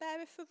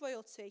cupbearer for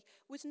royalty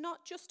was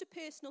not just a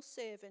personal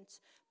servant,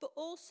 but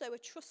also a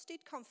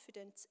trusted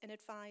confidant and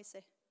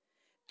advisor.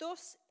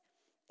 Thus,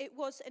 it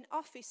was an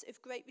office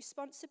of great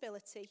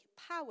responsibility,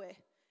 power,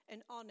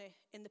 and honour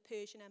in the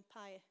Persian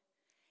Empire.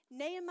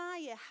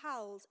 Nehemiah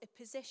held a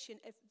position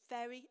of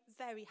very,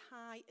 very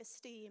high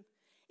esteem.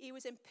 He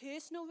was in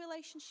personal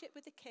relationship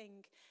with the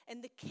king,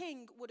 and the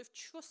king would have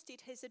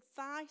trusted his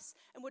advice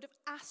and would have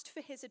asked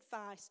for his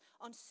advice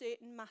on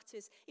certain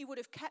matters. He would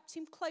have kept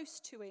him close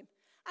to him.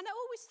 And I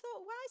always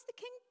thought, why is the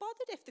king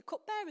bothered if the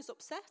cupbearer's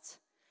upset?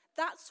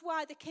 That's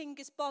why the king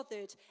is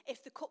bothered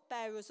if the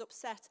cupbearer is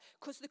upset,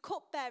 because the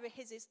cupbearer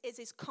is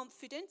his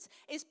confidant,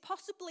 is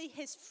possibly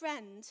his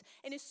friend,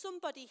 and is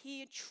somebody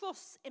he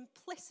trusts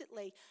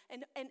implicitly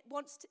and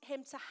wants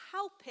him to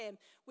help him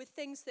with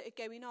things that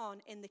are going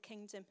on in the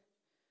kingdom.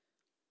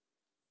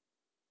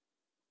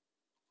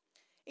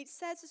 It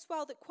says as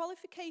well that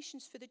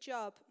qualifications for the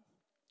job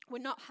were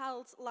not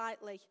held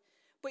lightly,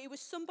 but he was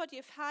somebody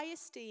of high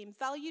esteem,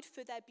 valued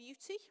for their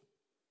beauty,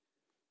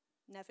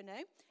 never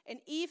know, and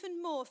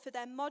even more for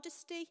their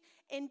modesty,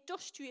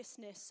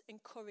 industriousness,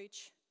 and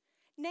courage.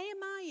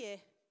 Nehemiah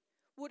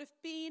would have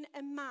been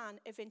a man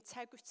of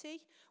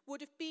integrity,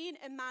 would have been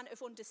a man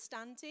of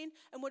understanding,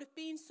 and would have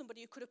been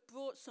somebody who could have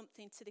brought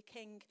something to the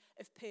king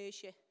of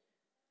Persia.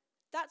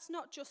 That's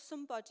not just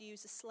somebody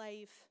who's a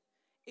slave,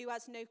 who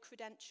has no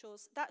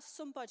credentials. That's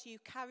somebody who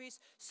carries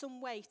some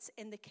weight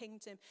in the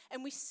kingdom.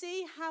 And we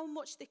see how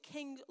much the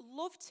king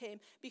loved him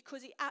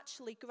because he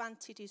actually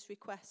granted his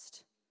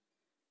request.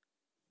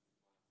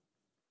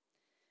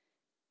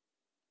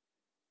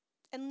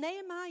 And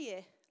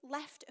Nehemiah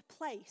left a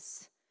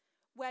place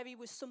where he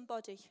was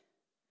somebody.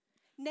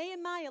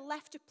 Nehemiah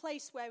left a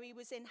place where he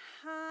was in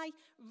high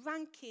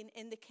ranking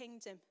in the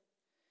kingdom.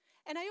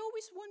 And I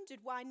always wondered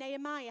why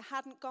Nehemiah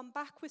hadn't gone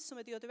back with some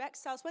of the other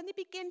exiles. When they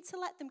begin to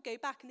let them go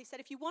back, and they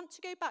said, if you want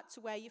to go back to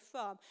where you're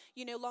from,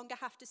 you no longer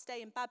have to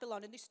stay in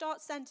Babylon. And they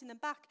start sending them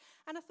back.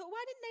 And I thought,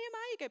 why didn't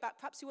Nehemiah go back?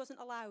 Perhaps he wasn't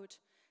allowed.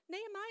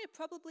 Nehemiah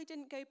probably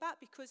didn't go back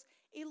because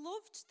he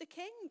loved the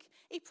king.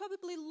 He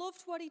probably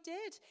loved what he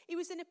did. He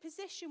was in a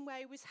position where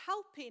he was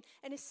helping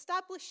and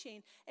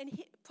establishing,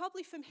 and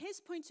probably from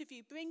his point of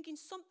view, bringing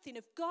something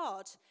of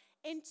God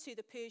into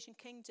the Persian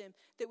kingdom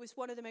that was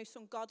one of the most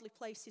ungodly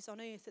places on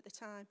earth at the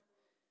time.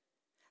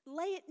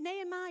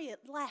 Nehemiah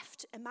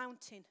left a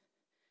mountain.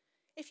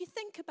 If you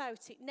think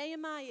about it,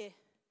 Nehemiah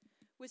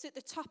was at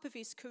the top of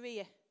his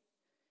career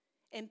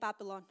in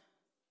Babylon.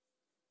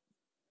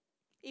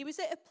 He was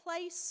at a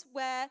place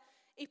where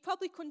he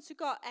probably couldn't have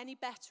got any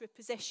better a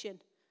position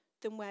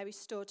than where he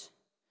stood.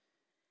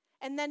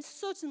 And then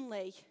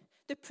suddenly,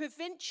 the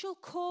provincial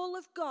call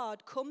of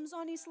God comes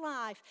on his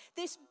life.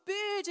 This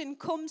burden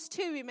comes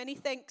to him and he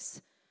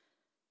thinks,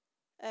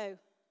 oh.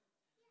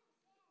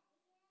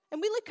 And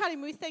we look at him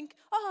and we think,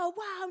 oh,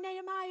 wow,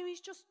 Nehemiah,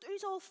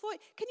 he's all for it.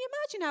 Can you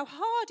imagine how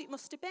hard it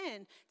must have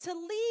been to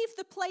leave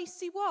the place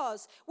he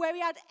was, where he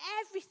had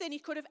everything he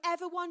could have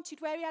ever wanted,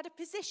 where he had a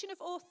position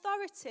of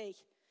authority,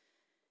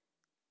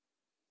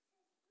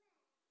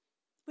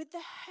 with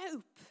the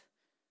hope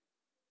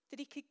that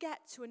he could get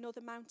to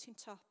another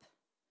mountaintop.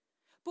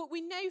 But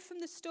we know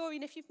from the story,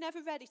 and if you've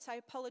never read it, I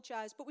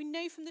apologize, but we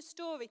know from the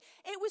story,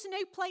 it was no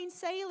plain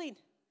sailing.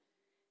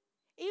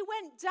 He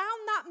went down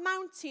that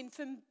mountain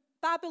from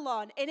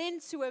Babylon and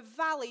into a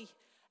valley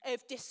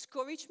of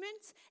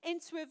discouragement,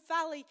 into a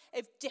valley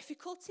of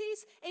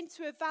difficulties,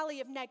 into a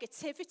valley of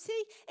negativity,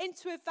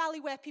 into a valley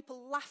where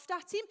people laughed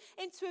at him,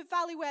 into a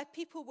valley where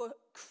people were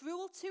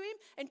cruel to him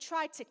and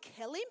tried to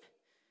kill him.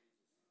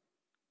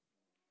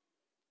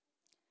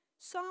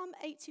 Psalm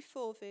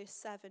 84 verse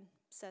 7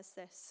 says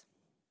this.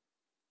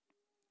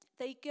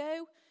 They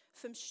go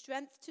from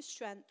strength to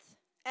strength.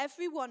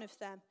 Every one of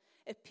them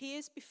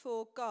appears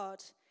before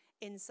God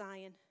in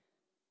Zion.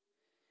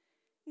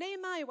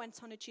 Nehemiah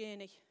went on a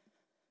journey.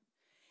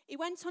 He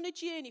went on a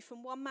journey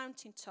from one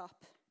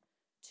mountaintop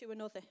to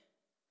another.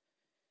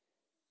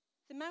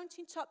 The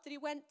mountaintop that he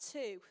went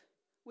to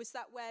was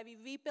that where he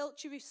rebuilt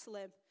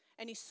Jerusalem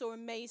and he saw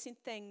amazing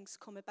things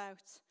come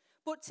about.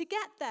 But to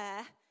get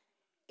there,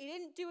 he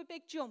didn't do a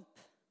big jump.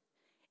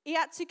 He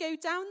had to go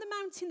down the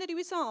mountain that he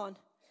was on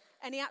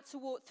and he had to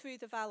walk through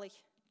the valley.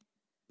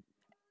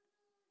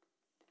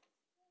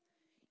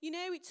 You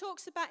know, it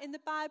talks about in the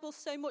Bible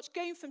so much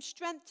going from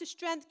strength to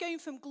strength, going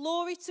from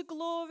glory to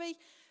glory.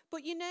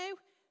 But you know,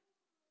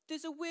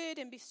 there's a word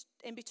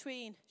in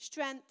between.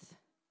 Strength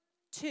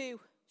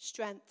to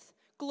strength.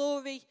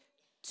 Glory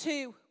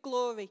to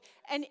glory.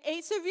 And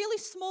it's a really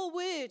small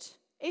word.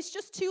 It's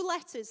just 2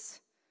 letters.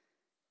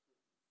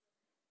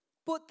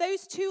 But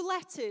those 2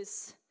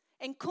 letters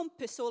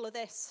encompass all of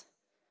this.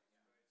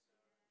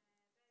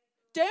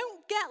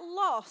 Don't get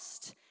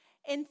lost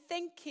in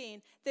thinking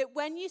that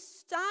when you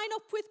sign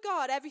up with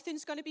God,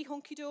 everything's going to be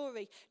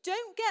hunky-dory.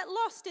 Don't get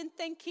lost in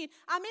thinking,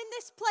 I'm in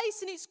this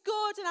place and it's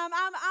good and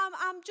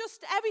I'm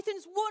just,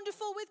 everything's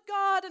wonderful with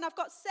God and I've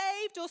got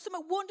saved, or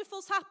something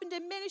wonderful's happened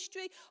in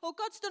ministry, or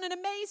God's done an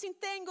amazing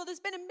thing, or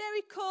there's been a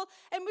miracle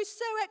and we're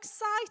so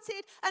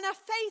excited and our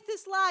faith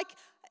is like,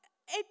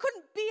 it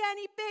couldn't be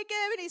any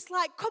bigger, and it's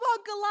like, come on,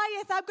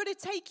 Goliath, I'm going to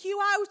take you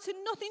out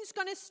and nothing's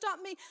going to stop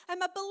me.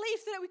 And my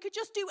belief that we could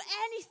just do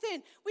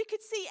anything, we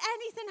could see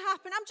anything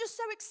happen. I'm just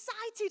so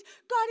excited.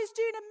 God is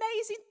doing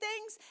amazing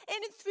things in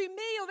and through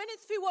me, or in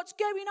and through what's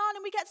going on,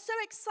 and we get so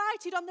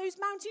excited on those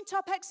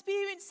mountaintop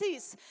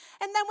experiences.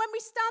 And then when we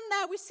stand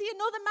there, we see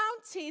another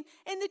mountain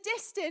in the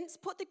distance.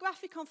 Put the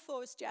graphic on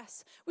for us,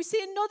 Jess. We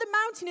see another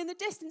mountain in the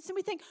distance and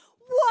we think,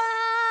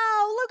 wow,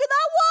 look at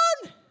that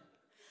one.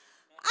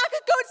 I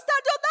could go and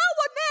stand on that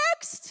one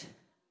next.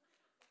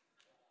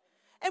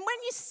 And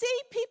when you see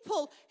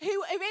people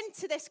who are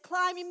into this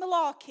climbing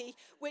malarkey,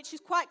 which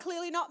is quite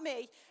clearly not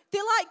me, they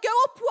like go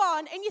up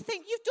one and you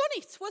think, you've done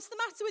it. What's the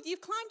matter with you?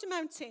 You've climbed a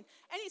mountain.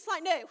 And it's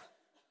like, no.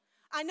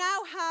 I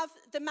now have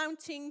the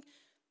mountain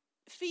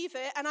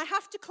fever and I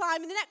have to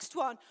climb in the next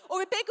one,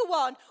 or a bigger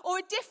one, or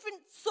a different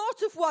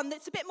sort of one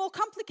that's a bit more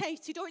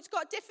complicated, or it's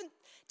got a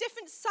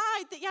different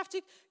side that you have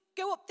to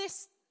go up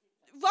this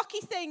rocky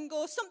thing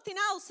or something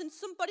else, and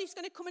somebody's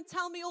going to come and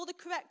tell me all the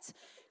correct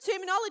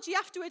terminology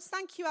afterwards.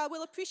 Thank you, I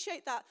will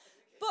appreciate that.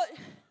 But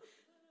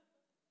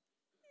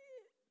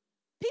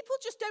people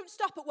just don't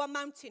stop at one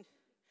mountain.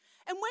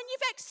 And when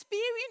you've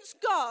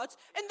experienced God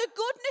and the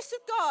goodness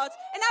of God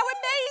and how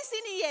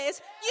amazing he is,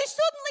 you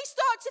suddenly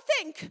start to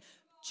think,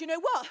 do you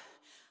know what?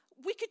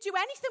 We could do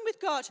anything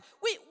with God.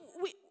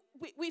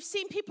 We've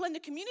seen people in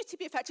the community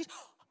be affected.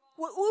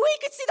 We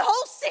could see the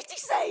whole city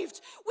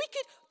saved. We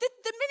could,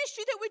 the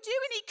ministry that we're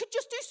doing, it could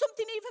just do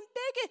something even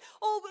bigger.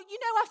 Or, you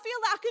know, I feel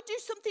that I could do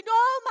something.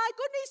 Oh, my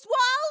goodness, what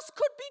else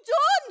could be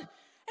done?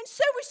 And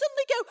so we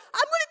suddenly go,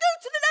 I'm going to go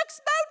to the next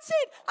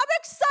mountain. I'm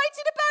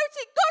excited about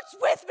it. God's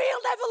with me.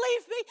 He'll never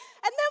leave me.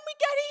 And then we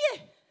get here.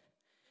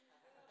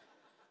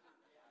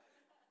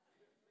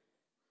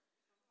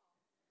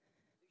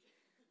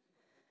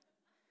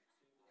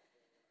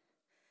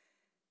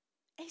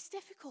 It's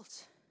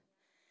difficult.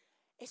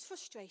 It's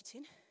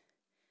frustrating.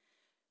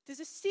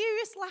 There's a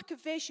serious lack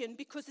of vision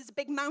because there's a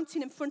big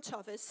mountain in front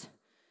of us.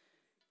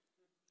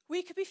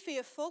 We could be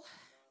fearful.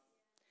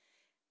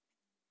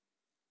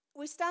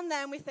 We stand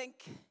there and we think,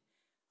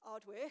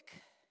 hard work.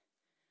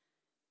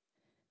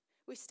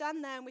 We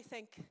stand there and we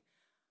think,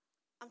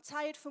 I'm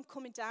tired from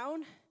coming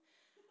down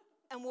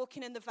and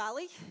walking in the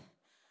valley,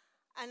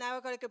 and now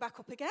I've got to go back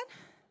up again.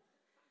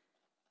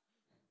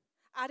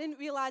 I didn't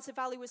realize the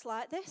valley was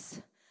like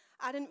this.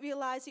 I didn't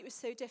realize it was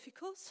so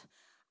difficult.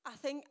 I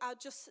think I'm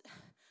just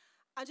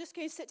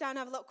going to sit down and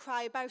have a little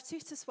cry about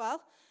it as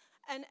well.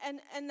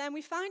 And then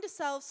we find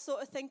ourselves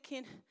sort of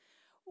thinking,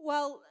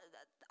 Well,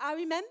 I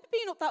remember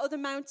being up that other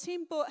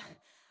mountain, but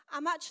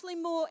I'm actually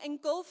more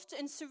engulfed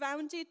and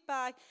surrounded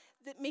by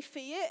my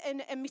fear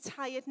and my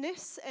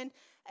tiredness and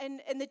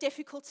the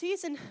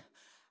difficulties. And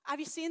have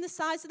you seen the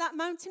size of that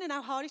mountain and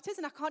how hard it is?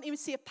 And I can't even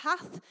see a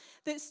path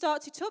that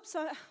starts it up.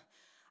 So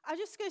I'm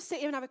just going to sit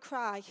here and have a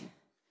cry.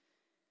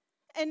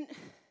 And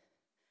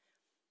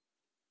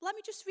let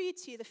me just read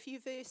to you the few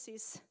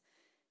verses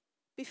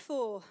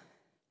before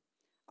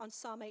on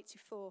Psalm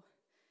 84.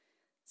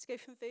 Let's go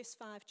from verse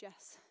 5,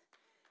 Jess.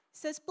 It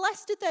says,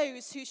 "Blessed are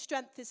those whose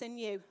strength is in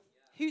you,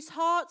 whose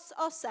hearts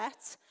are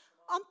set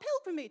on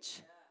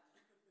pilgrimage.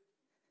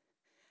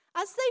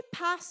 As they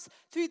pass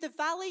through the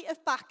valley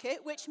of Baca,"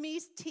 which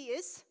means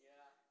tears,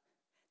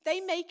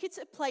 "they make it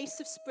a place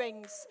of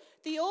springs.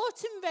 The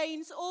autumn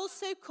rains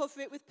also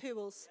cover it with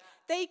pools.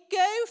 They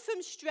go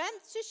from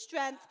strength to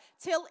strength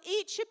till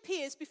each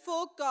appears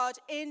before God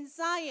in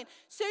Zion."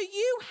 So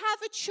you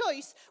have a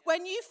choice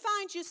when you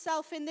find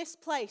yourself in this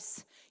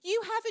place. You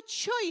have a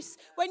choice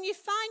when you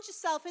find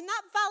yourself in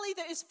that valley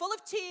that is full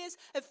of tears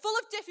and full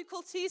of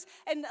difficulties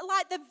and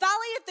like the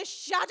valley of the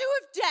shadow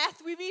of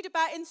death we read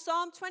about in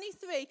Psalm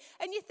 23.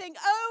 And you think,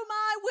 oh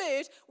my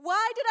word,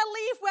 why did I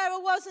leave where I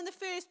was in the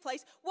first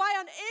place? Why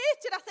on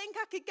earth did I think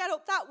I could get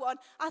up that one?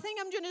 I think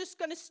I'm just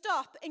going to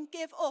stop and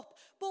give up.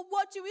 But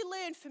what do we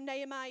learn from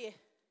Nehemiah?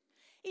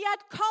 He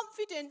had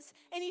confidence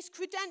in his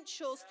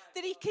credentials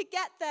that he could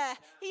get there.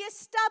 He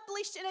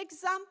established an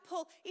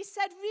example. He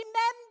said,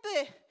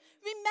 remember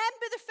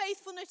the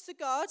faithfulness of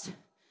God.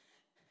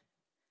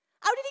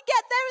 How did he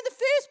get there in the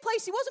first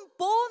place? He wasn't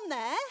born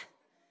there.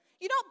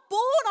 You're not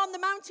born on the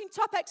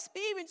mountaintop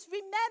experience.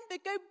 Remember,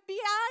 go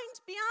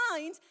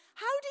behind.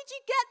 How did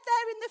you get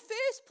there in the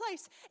first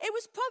place? It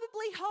was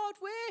probably hard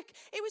work.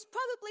 It was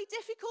probably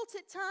difficult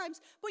at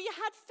times, but you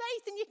had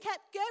faith and you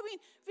kept going.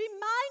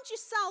 Remind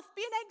yourself,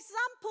 be an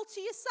example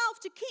to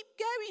yourself to keep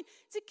going,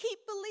 to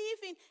keep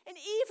believing. And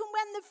even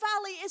when the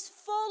valley is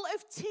full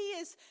of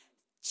tears,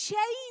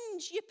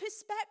 change your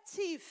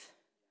perspective.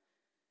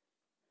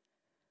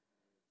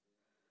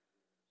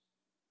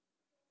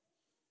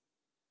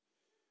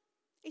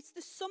 It's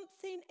the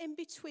something in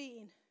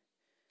between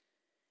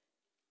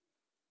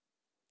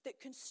that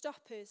can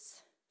stop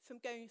us from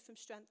going from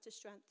strength to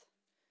strength.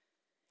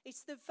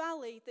 It's the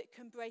valley that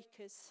can break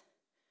us.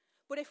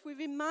 But if we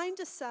remind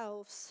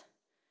ourselves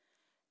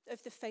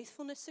of the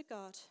faithfulness of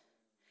God,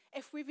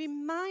 if we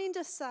remind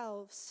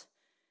ourselves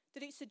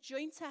that it's a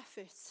joint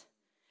effort,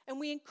 and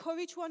we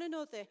encourage one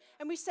another,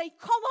 and we say,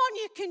 come on,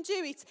 you can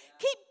do it.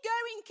 Keep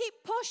going, keep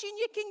pushing,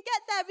 you can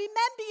get there.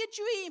 Remember your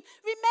dream,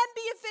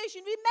 remember your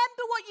vision,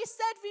 remember what you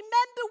said,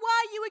 remember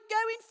why you were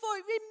going for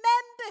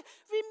it.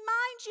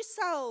 Remind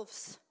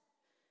yourselves.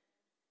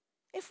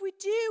 If we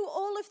do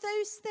all of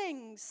those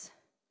things,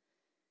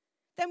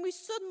 then we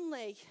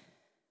suddenly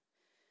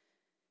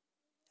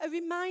are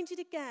reminded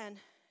again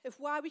of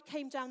why we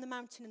came down the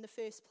mountain in the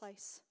first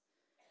place.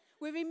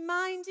 We're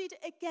reminded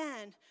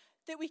again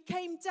that we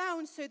came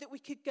down so that we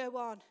could go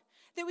on,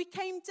 that we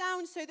came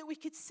down so that we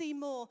could see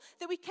more,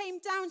 that we came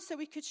down so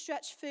we could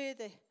stretch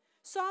further.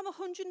 Psalm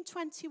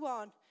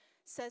 121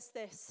 says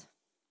this: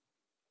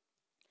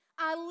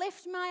 "I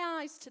lift my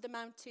eyes to the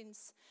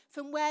mountains.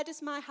 From where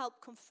does my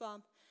help come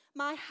from?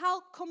 My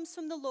help comes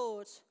from the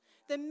Lord,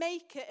 the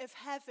maker of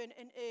heaven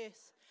and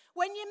earth."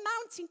 When you're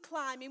mountain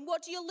climbing,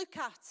 what do you look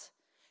at?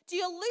 Do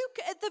you look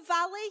at the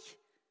valley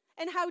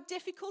and how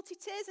difficult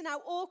it is and how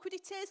awkward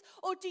it is?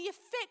 Or do you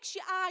fix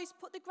your eyes,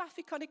 put the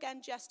graphic on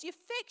again, Jess, do you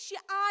fix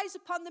your eyes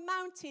upon the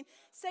mountain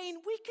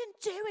saying, we can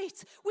do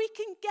it, we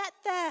can get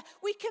there,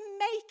 we can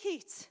make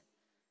it?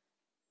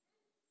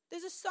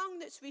 There's a song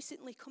that's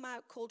recently come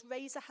out called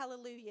Raise a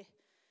Hallelujah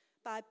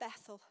by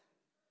Bethel.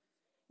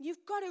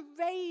 You've got to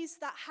raise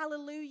that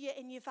hallelujah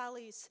in your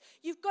valleys.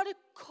 You've got to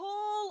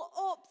call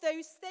up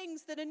those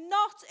things that are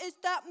not at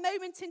that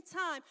moment in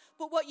time,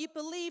 but what you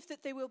believe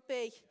that they will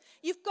be.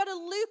 You've got to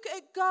look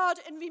at God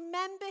and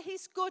remember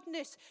his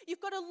goodness. You've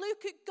got to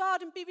look at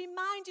God and be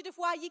reminded of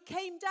why you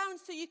came down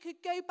so you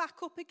could go back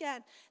up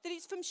again. That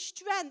it's from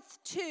strength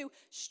to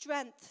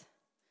strength.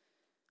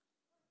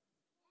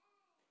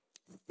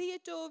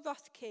 Theodore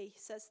Rothke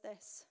says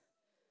this: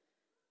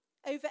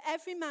 "Over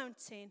every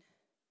mountain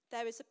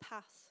there is a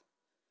path,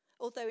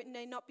 although it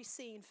may not be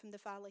seen from the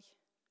valley."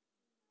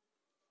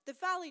 The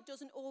valley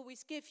doesn't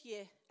always give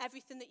you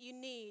everything that you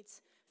need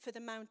for the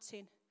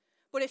mountain.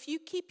 But if you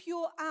keep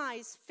your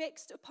eyes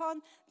fixed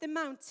upon the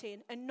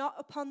mountain and not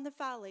upon the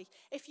valley,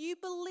 if you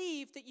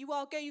believe that you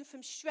are going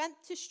from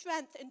strength to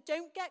strength and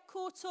don't get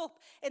caught up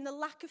in the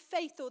lack of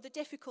faith or the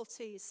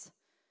difficulties,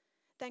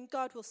 then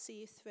God will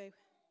see you through.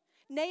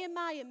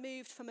 Nehemiah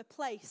moved from a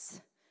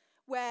place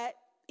where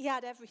he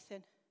had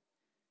everything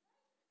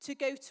to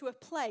go to a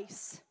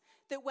place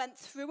that went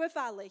through a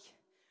valley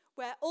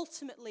where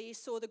ultimately he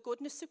saw the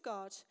goodness of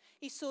God,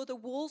 he saw the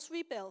walls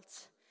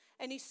rebuilt,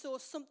 and he saw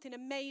something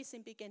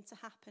amazing begin to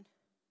happen.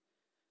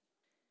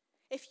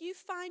 If you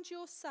find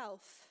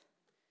yourself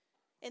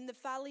in the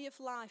valley of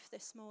life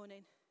this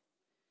morning,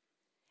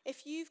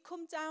 if you've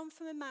come down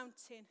from a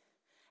mountain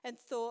and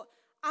thought,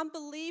 and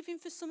believing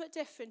for something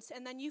different,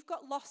 and then you've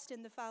got lost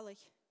in the valley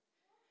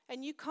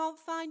and you can't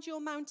find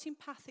your mountain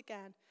path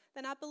again,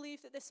 then I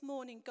believe that this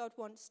morning God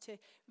wants to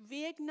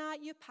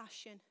reignite your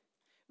passion,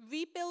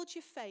 rebuild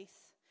your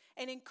faith,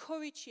 and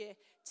encourage you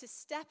to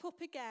step up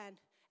again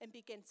and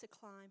begin to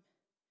climb.